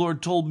what the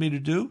Lord told me to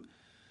do,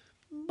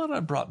 but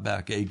I brought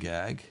back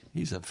Agag.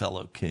 He's a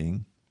fellow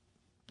king.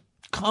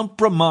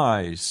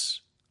 Compromise.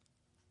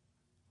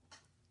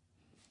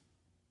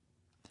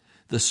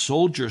 The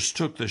soldiers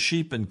took the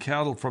sheep and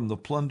cattle from the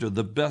plunder,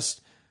 the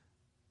best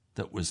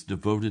that was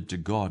devoted to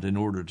God, in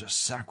order to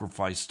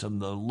sacrifice to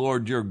the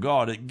Lord your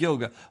God at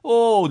Gilgal.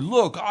 Oh,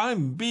 look,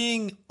 I'm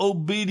being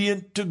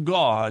obedient to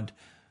God,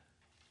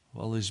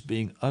 while he's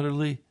being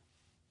utterly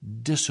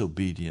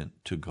disobedient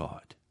to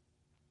God.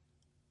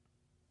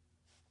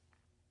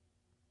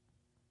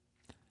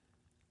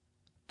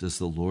 Does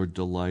the Lord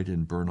delight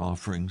in burnt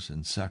offerings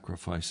and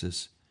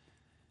sacrifices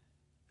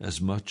as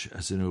much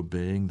as in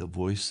obeying the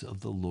voice of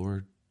the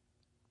Lord?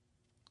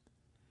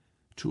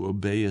 To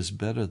obey is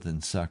better than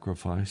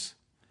sacrifice.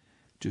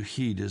 To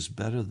heed is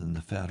better than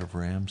the fat of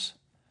rams.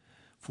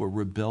 For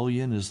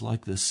rebellion is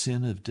like the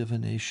sin of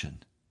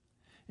divination,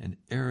 and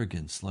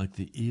arrogance like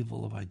the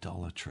evil of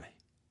idolatry.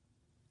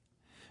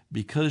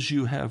 Because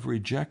you have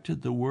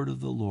rejected the word of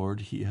the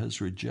Lord, he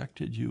has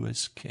rejected you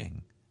as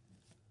king.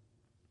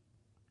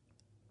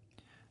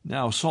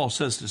 Now Saul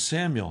says to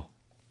Samuel,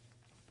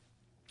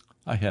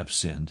 I have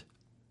sinned.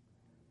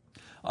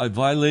 I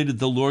violated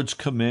the Lord's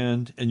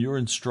command and your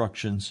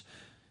instructions.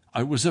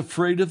 I was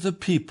afraid of the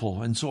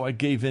people, and so I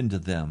gave in to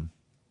them.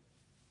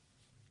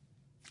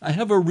 I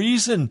have a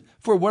reason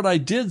for what I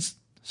did,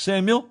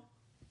 Samuel.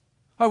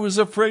 I was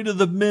afraid of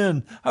the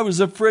men. I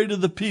was afraid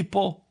of the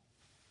people.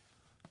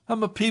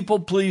 I'm a people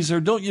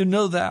pleaser. Don't you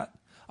know that?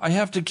 I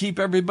have to keep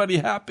everybody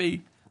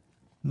happy.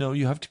 No,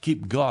 you have to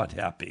keep God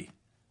happy.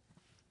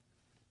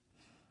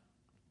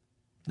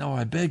 Now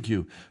I beg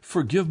you,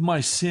 forgive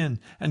my sin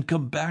and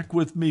come back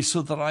with me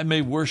so that I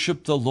may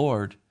worship the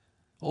Lord.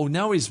 Oh,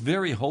 now he's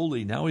very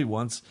holy. Now he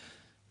wants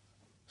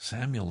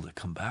Samuel to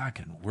come back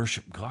and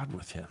worship God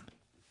with him.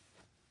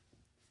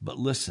 But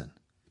listen,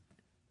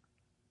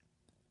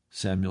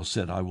 Samuel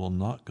said, I will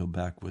not go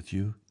back with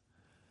you.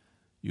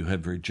 You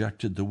have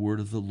rejected the word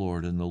of the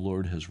Lord, and the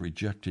Lord has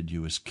rejected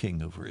you as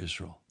king over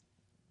Israel.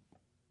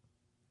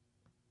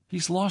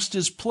 He's lost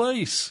his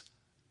place.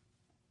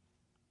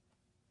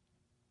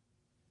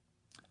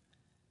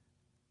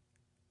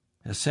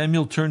 As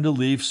Samuel turned to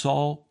leave,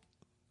 Saul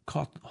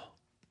caught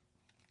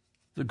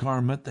the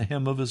garment, the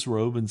hem of his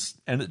robe,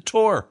 and it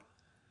tore.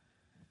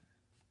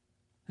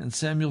 And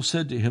Samuel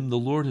said to him, the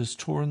Lord has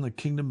torn the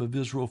kingdom of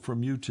Israel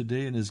from you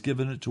today and has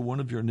given it to one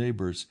of your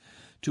neighbors,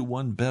 to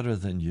one better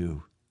than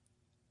you.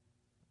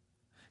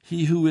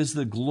 He who is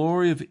the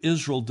glory of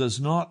Israel does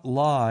not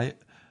lie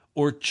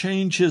or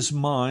change his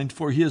mind,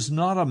 for he is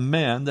not a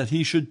man that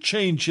he should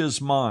change his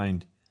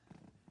mind.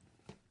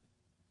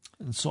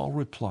 And Saul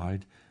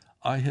replied,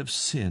 I have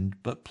sinned,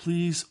 but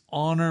please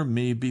honor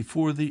me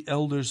before the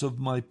elders of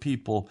my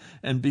people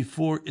and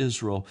before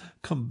Israel.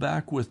 Come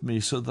back with me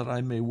so that I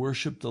may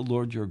worship the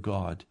Lord your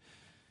God.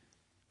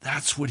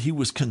 That's what he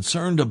was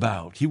concerned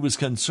about. He was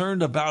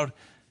concerned about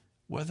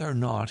whether or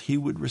not he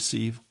would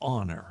receive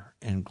honor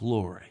and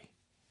glory.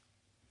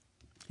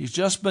 He's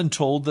just been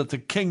told that the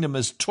kingdom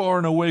is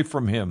torn away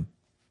from him,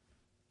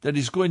 that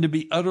he's going to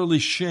be utterly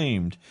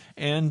shamed.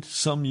 And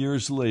some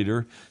years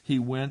later, he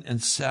went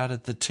and sat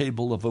at the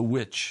table of a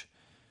witch,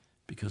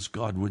 because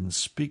God wouldn't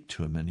speak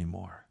to him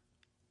anymore.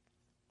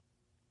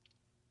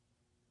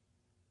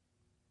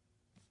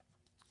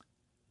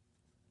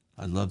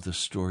 I love the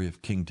story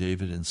of King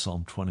David in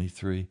Psalm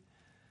 23.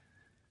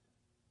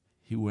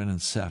 He went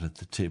and sat at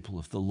the table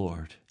of the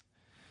Lord.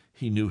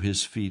 He knew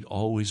his feet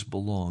always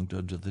belonged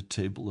under the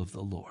table of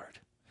the Lord.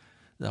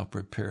 Thou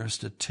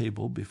preparest a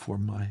table before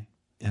my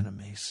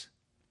enemies.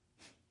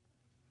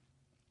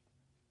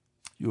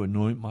 You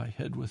anoint my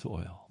head with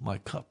oil. My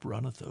cup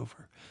runneth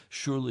over.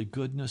 Surely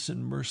goodness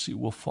and mercy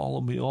will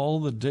follow me all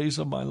the days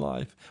of my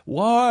life.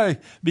 Why?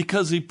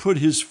 Because he put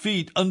his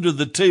feet under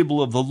the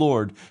table of the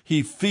Lord.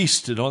 He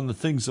feasted on the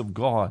things of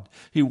God.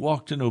 He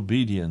walked in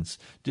obedience.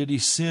 Did he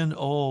sin?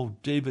 Oh,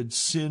 David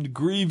sinned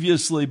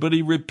grievously, but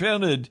he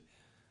repented.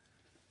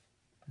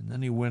 And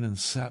then he went and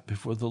sat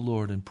before the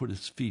Lord and put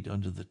his feet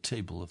under the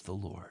table of the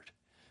Lord.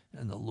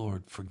 And the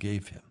Lord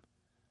forgave him.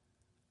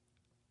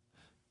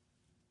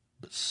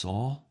 But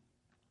Saul,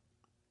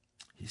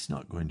 he's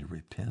not going to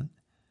repent.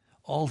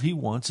 All he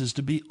wants is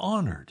to be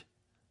honored.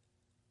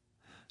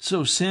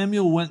 So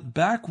Samuel went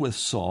back with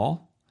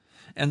Saul,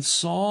 and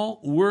Saul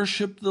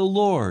worshiped the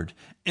Lord.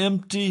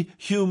 Empty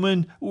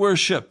human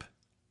worship.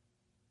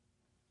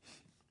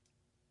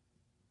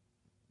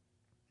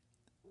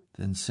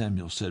 Then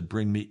Samuel said,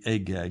 bring me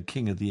Agag,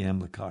 king of the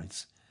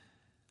Amalekites.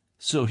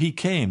 So he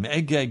came.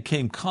 Agag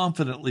came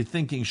confidently,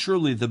 thinking,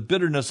 surely the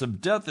bitterness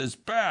of death is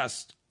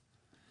past.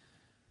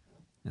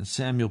 And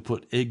Samuel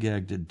put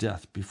Agag to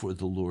death before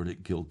the Lord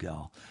at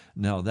Gilgal.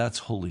 Now that's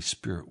Holy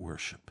Spirit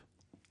worship.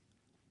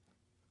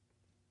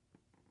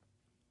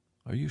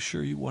 Are you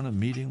sure you want a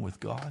meeting with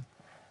God?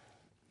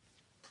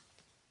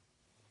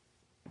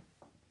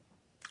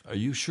 Are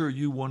you sure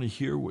you want to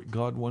hear what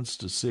God wants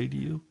to say to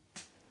you?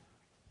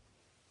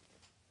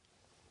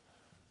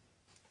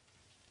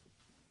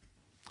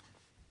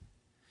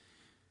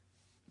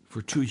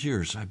 For 2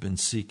 years, I've been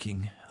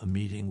seeking a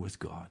meeting with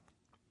God.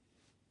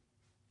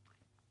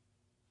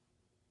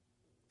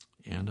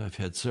 And I've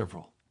had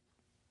several,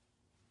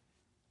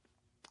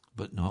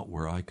 but not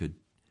where I could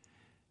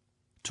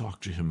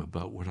talk to him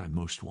about what I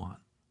most want,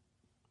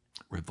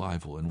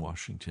 revival in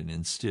Washington.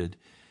 Instead,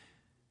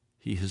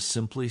 he has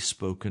simply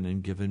spoken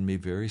and given me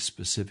very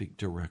specific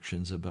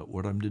directions about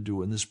what I'm to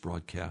do in this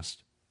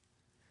broadcast,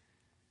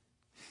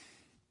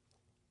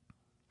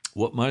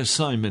 what my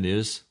assignment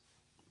is,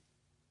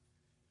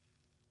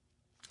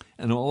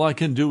 and all I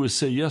can do is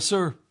say, yes,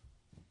 sir.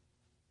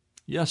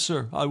 Yes,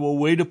 sir. I will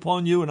wait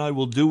upon you and I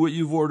will do what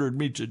you've ordered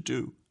me to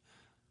do.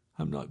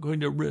 I'm not going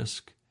to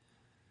risk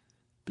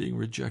being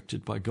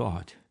rejected by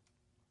God.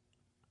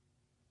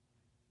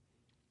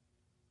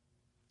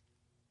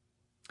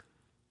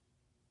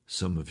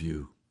 Some of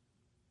you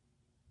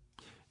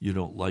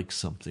don't like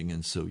something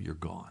and so you're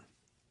gone.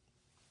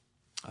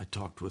 I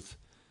talked with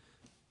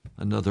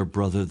another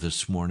brother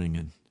this morning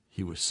and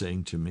he was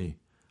saying to me,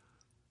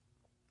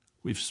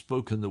 we've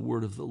spoken the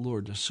word of the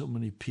Lord to so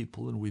many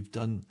people and we've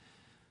done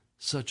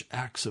such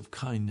acts of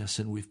kindness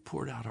and we've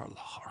poured out our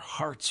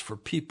hearts for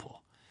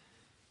people.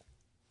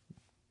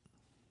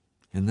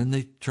 And then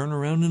they turn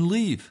around and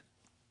leave.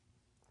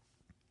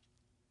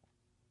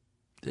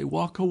 They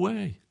walk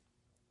away.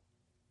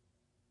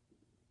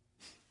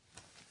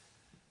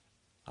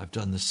 I've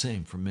done the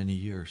same for many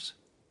years.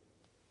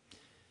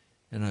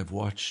 And I've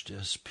watched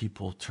as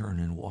people turn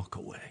and walk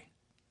away.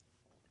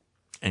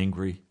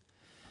 Angry.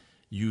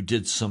 You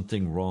did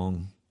something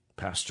wrong,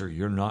 Pastor.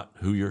 You're not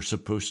who you're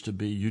supposed to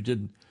be. You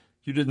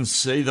didn't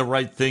say the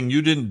right thing.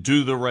 You didn't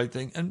do the right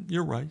thing. And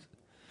you're right.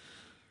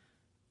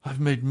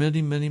 I've made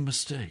many, many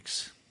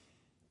mistakes.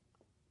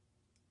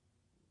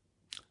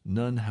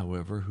 None,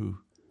 however,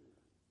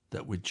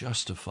 that would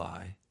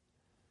justify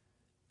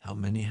how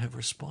many have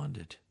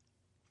responded.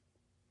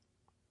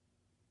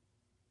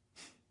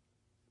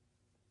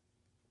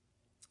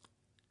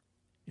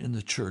 In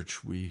the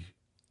church, we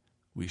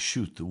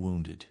shoot the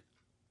wounded.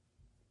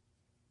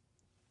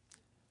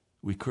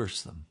 We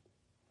curse them.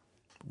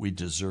 We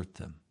desert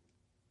them.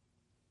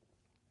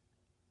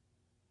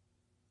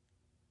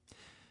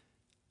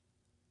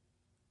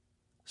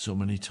 So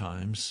many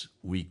times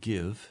we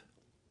give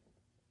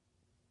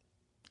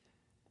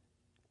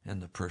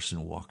and the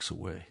person walks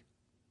away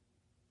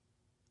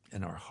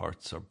and our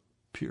hearts are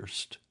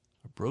pierced,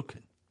 are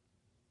broken.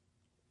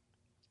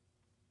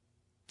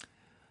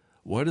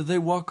 Why do they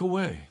walk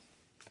away?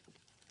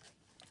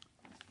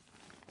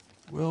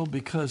 Well,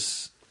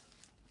 because,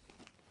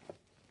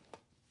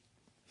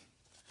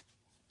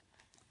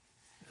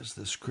 as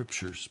the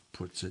scriptures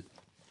puts it,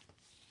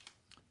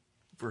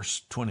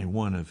 verse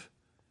 21 of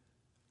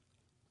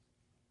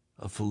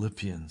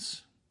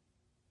Philippians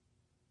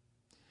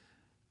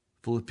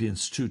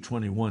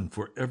 2:21,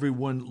 for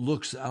everyone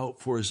looks out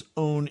for his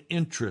own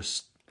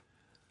interest,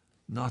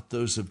 not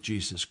those of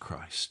Jesus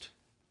Christ.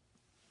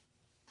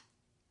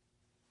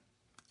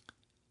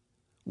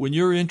 When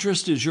your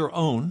interest is your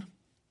own,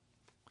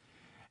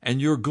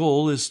 and your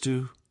goal is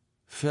to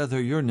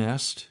feather your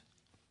nest,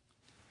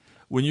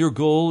 when your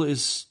goal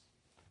is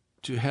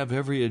to have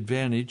every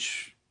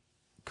advantage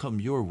come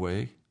your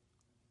way,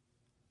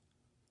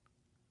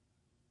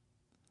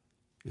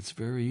 it's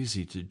very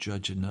easy to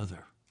judge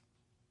another.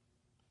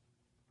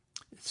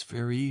 It's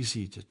very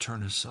easy to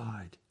turn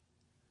aside.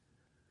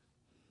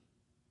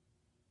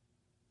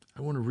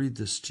 I want to read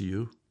this to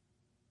you.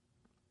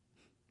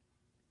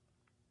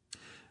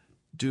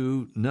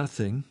 Do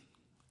nothing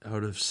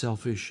out of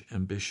selfish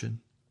ambition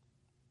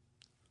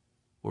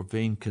or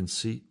vain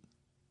conceit,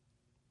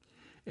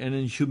 and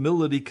in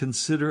humility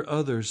consider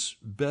others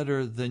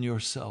better than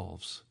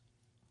yourselves.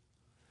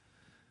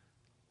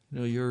 You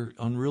know, you're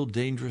on real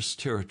dangerous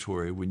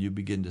territory when you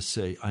begin to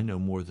say, I know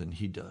more than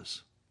he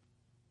does.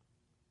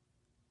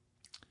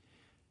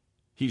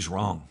 He's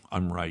wrong,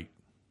 I'm right.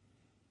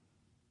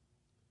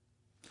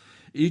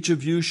 Each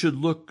of you should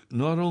look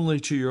not only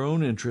to your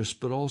own interests,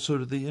 but also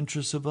to the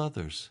interests of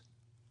others.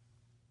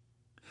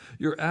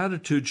 Your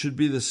attitude should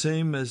be the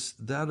same as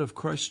that of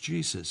Christ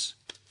Jesus,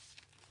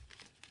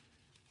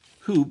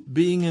 who,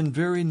 being in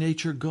very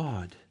nature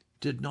God,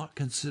 did not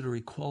consider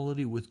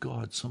equality with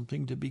God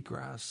something to be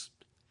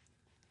grasped,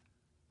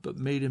 but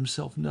made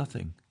himself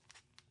nothing,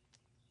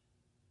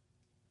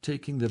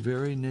 taking the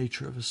very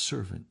nature of a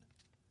servant,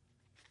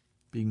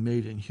 being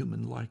made in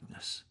human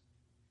likeness.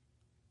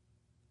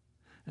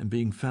 And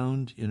being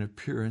found in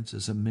appearance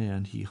as a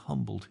man, he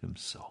humbled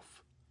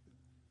himself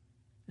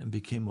and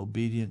became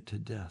obedient to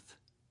death,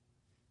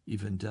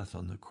 even death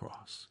on the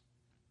cross.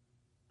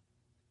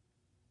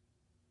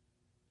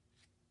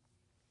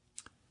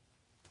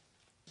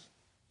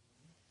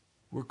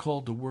 We're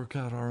called to work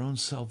out our own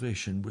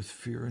salvation with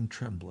fear and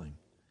trembling,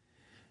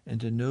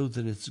 and to know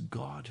that it's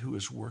God who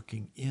is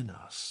working in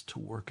us to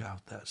work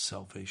out that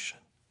salvation.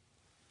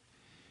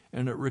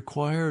 And it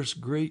requires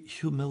great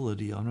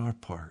humility on our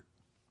part.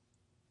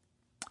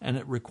 And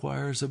it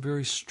requires a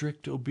very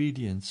strict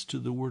obedience to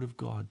the Word of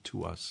God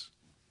to us.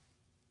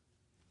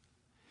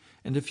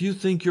 And if you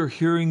think you're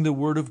hearing the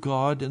Word of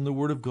God and the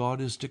Word of God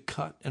is to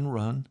cut and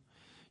run,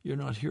 you're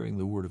not hearing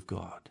the Word of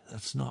God.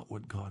 That's not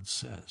what God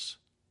says.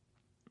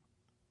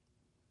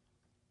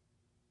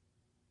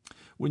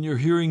 When you're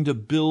hearing to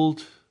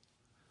build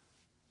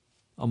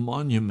a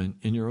monument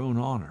in your own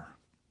honor,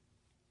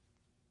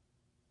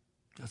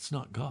 that's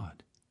not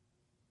God.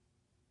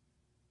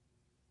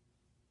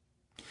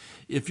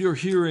 If you're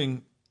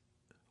hearing,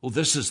 well,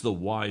 this is the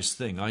wise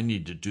thing, I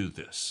need to do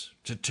this,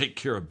 to take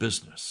care of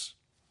business,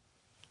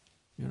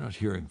 you're not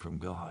hearing from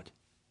God.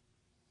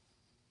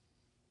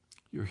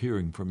 You're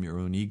hearing from your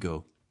own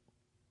ego,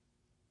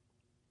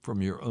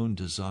 from your own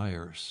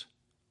desires,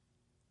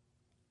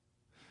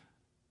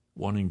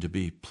 wanting to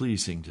be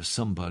pleasing to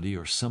somebody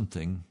or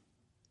something,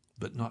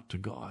 but not to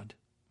God.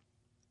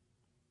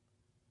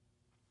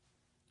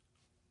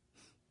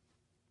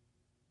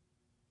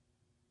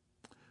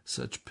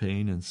 Such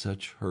pain and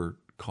such hurt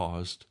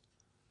caused,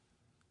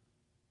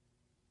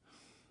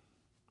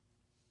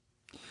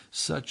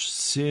 such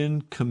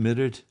sin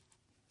committed,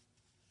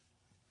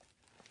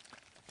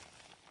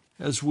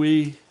 as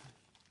we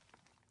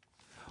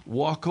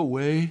walk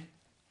away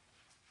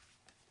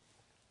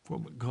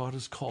from what God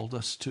has called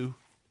us to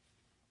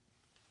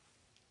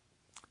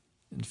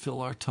and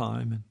fill our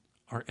time and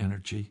our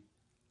energy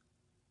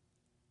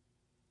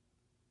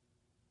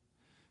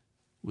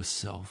with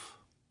self.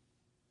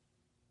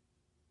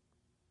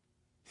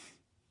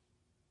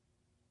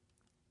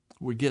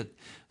 We get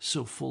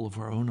so full of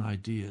our own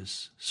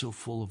ideas, so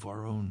full of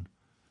our own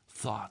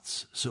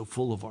thoughts, so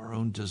full of our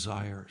own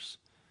desires.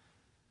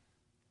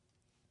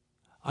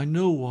 I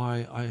know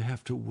why I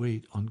have to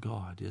wait on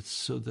God. It's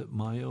so that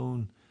my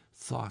own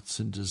thoughts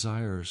and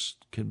desires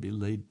can be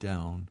laid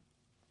down.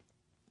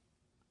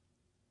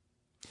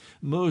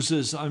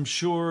 Moses, I'm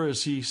sure,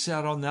 as he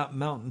sat on that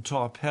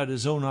mountaintop, had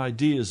his own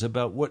ideas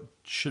about what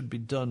should be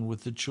done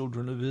with the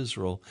children of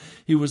Israel.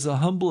 He was the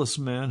humblest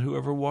man who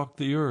ever walked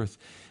the earth,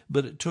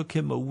 but it took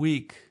him a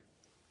week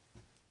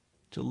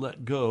to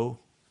let go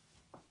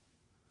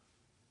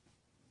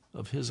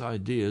of his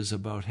ideas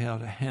about how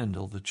to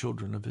handle the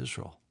children of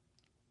Israel.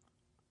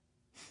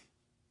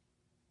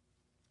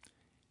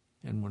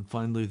 And when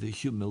finally the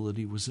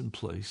humility was in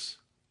place,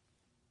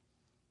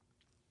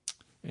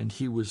 and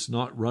he was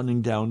not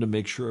running down to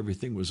make sure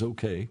everything was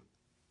okay,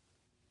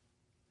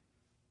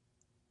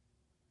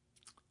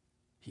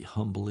 he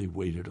humbly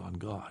waited on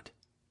God.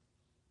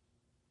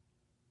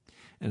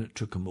 And it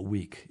took him a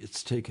week.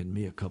 It's taken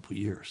me a couple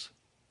years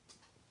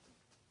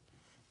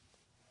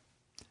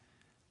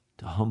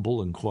to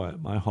humble and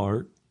quiet my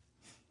heart,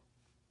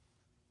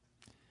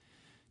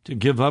 to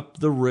give up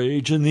the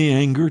rage and the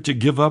anger, to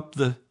give up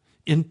the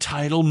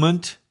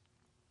entitlement,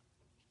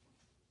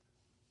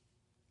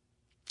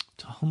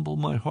 to humble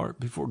my heart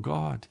before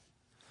God,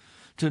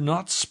 to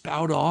not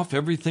spout off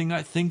everything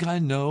I think I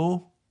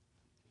know,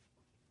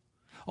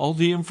 all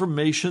the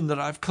information that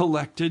I've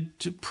collected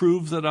to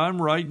prove that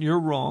I'm right and you're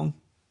wrong.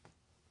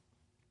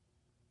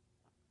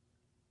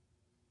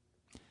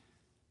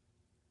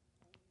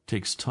 It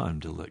takes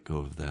time to let go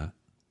of that.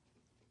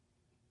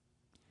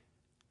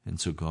 And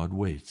so God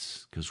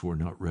waits because we're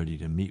not ready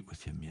to meet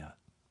with him yet.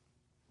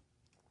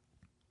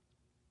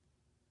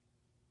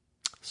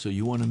 So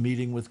you want a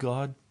meeting with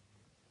God?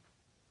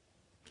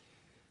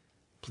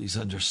 Please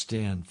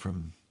understand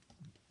from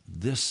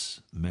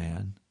this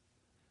man,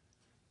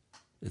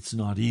 it's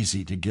not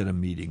easy to get a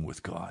meeting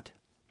with God.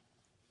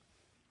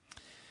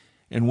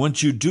 And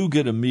once you do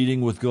get a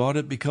meeting with God,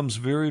 it becomes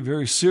very,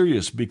 very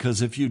serious,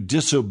 because if you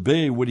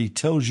disobey what he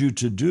tells you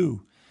to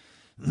do,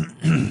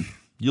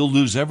 you'll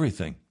lose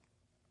everything.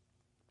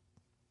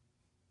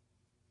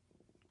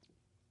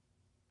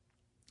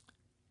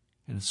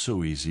 And it's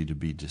so easy to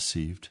be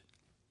deceived.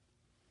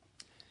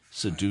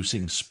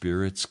 Seducing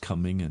spirits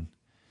coming and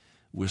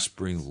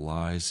whispering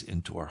lies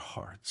into our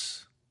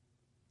hearts.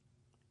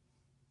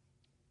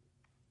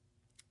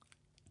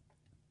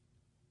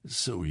 It's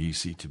so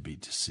easy to be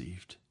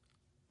deceived.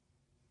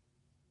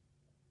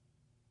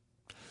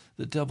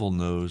 The devil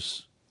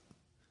knows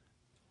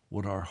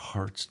what our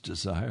heart's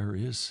desire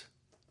is.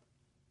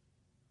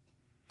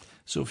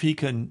 So if he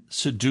can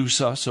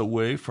seduce us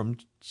away from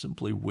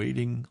simply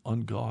waiting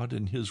on God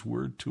and his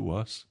word to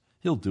us,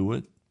 he'll do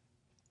it.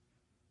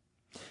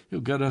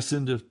 He'll get us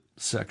into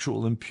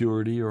sexual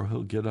impurity, or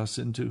he'll get us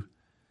into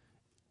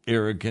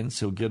arrogance.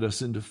 He'll get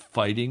us into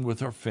fighting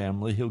with our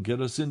family. He'll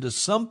get us into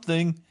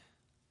something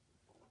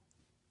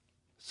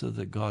so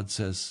that God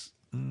says,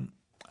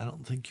 I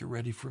don't think you're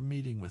ready for a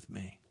meeting with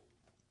me.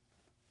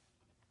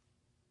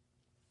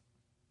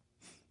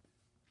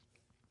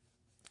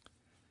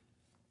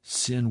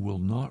 Sin will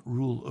not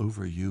rule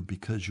over you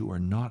because you are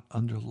not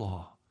under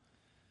law,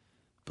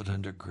 but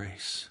under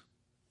grace.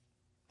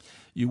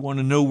 You want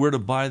to know where to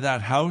buy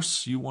that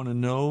house? You want to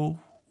know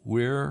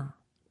where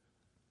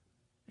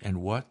and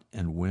what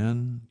and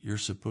when you're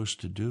supposed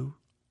to do?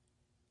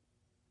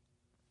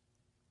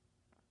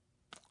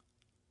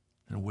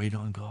 And wait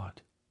on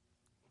God.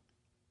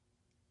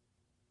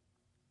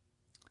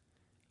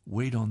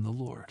 Wait on the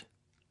Lord.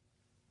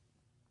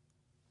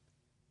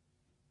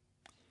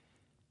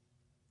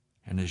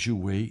 And as you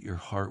wait, your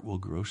heart will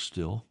grow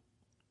still.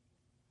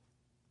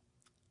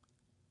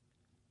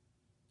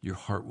 Your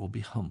heart will be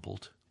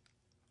humbled.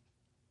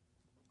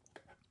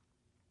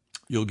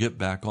 You'll get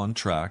back on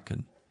track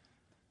and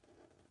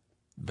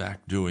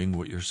back doing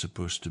what you're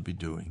supposed to be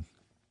doing.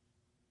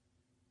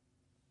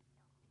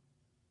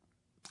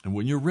 And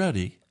when you're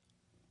ready,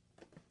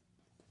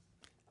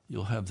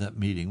 you'll have that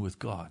meeting with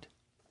God.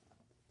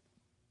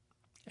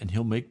 And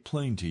He'll make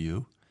plain to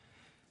you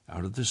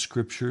out of the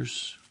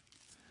Scriptures,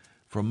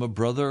 from a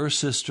brother or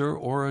sister,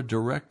 or a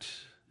direct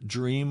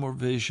dream or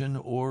vision,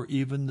 or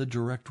even the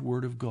direct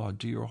word of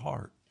God to your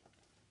heart.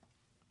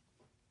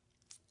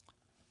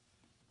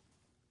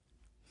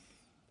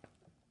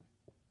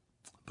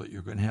 But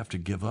you're going to have to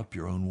give up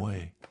your own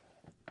way,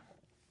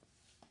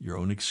 your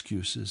own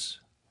excuses,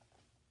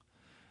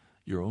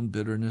 your own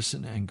bitterness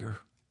and anger.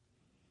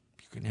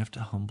 You're going to have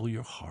to humble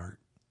your heart.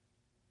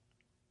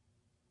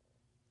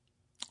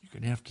 You're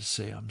going to have to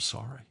say, I'm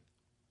sorry,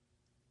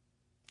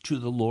 to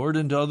the Lord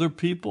and to other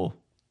people.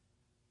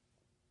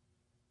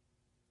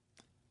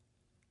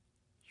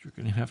 You're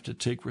going to have to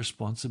take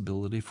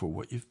responsibility for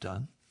what you've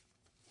done.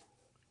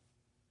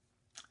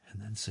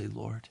 And then say,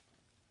 Lord,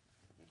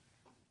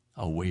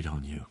 I'll wait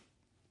on you.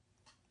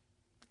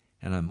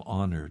 And I'm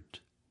honored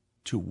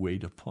to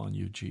wait upon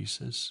you,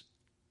 Jesus.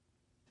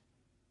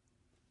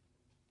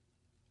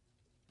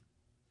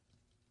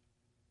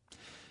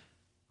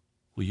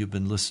 Well, you've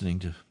been listening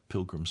to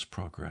Pilgrim's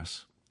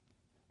Progress.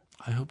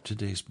 I hope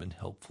today's been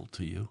helpful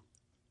to you.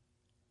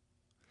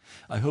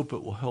 I hope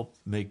it will help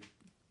make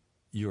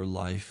your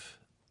life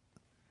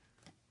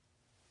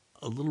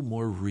a little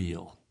more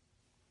real,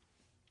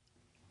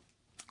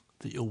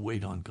 that you'll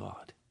wait on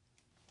God,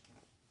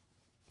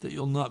 that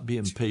you'll not be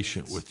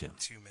impatient with Him.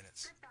 2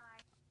 minutes.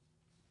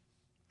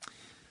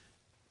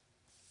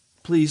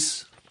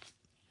 Please,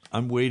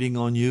 I'm waiting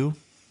on you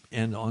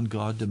and on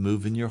God to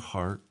move in your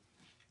heart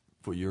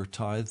for your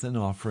tithe and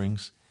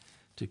offerings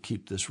to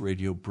keep this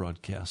radio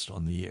broadcast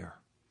on the air.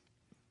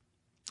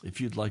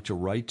 If you'd like to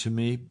write to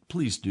me,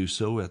 please do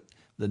so at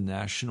the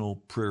National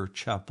Prayer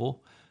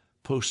Chapel,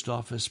 Post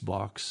Office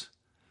Box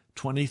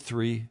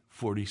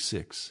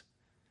 2346,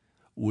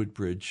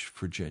 Woodbridge,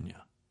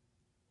 Virginia.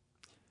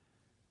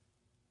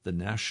 The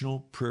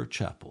National Prayer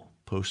Chapel,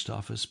 Post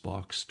Office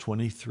Box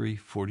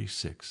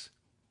 2346,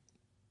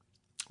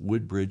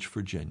 Woodbridge,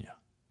 Virginia,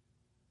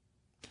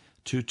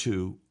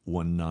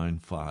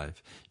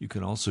 22195. You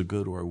can also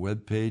go to our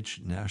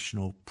webpage,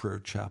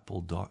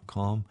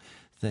 nationalprayerchapel.com.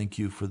 Thank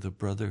you for the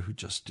brother who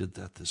just did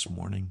that this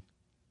morning.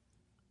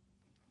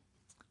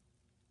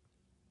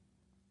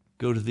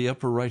 Go to the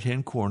upper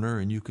right-hand corner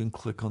and you can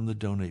click on the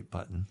donate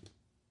button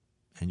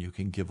and you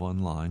can give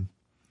online.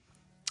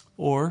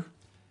 Or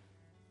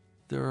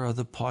there are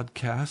the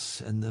podcasts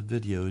and the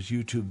videos,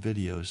 YouTube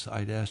videos.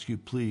 I'd ask you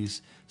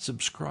please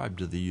subscribe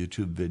to the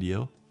YouTube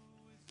video.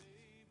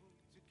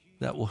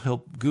 That will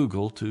help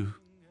Google to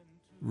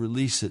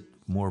release it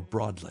more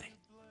broadly.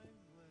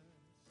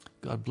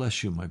 God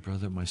bless you, my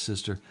brother, my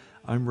sister.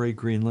 I'm Ray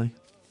Greenley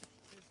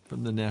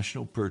from the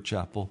National Prayer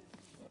Chapel.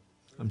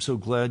 I'm so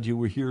glad you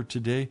were here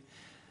today.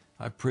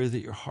 I pray that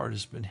your heart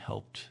has been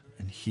helped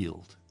and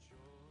healed,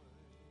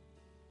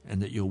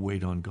 and that you'll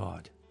wait on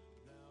God.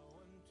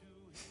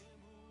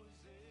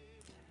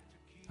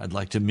 I'd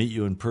like to meet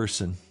you in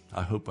person.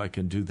 I hope I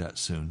can do that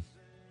soon.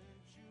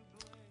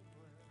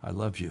 I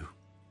love you.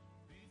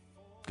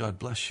 God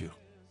bless you.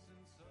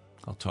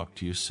 I'll talk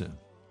to you soon.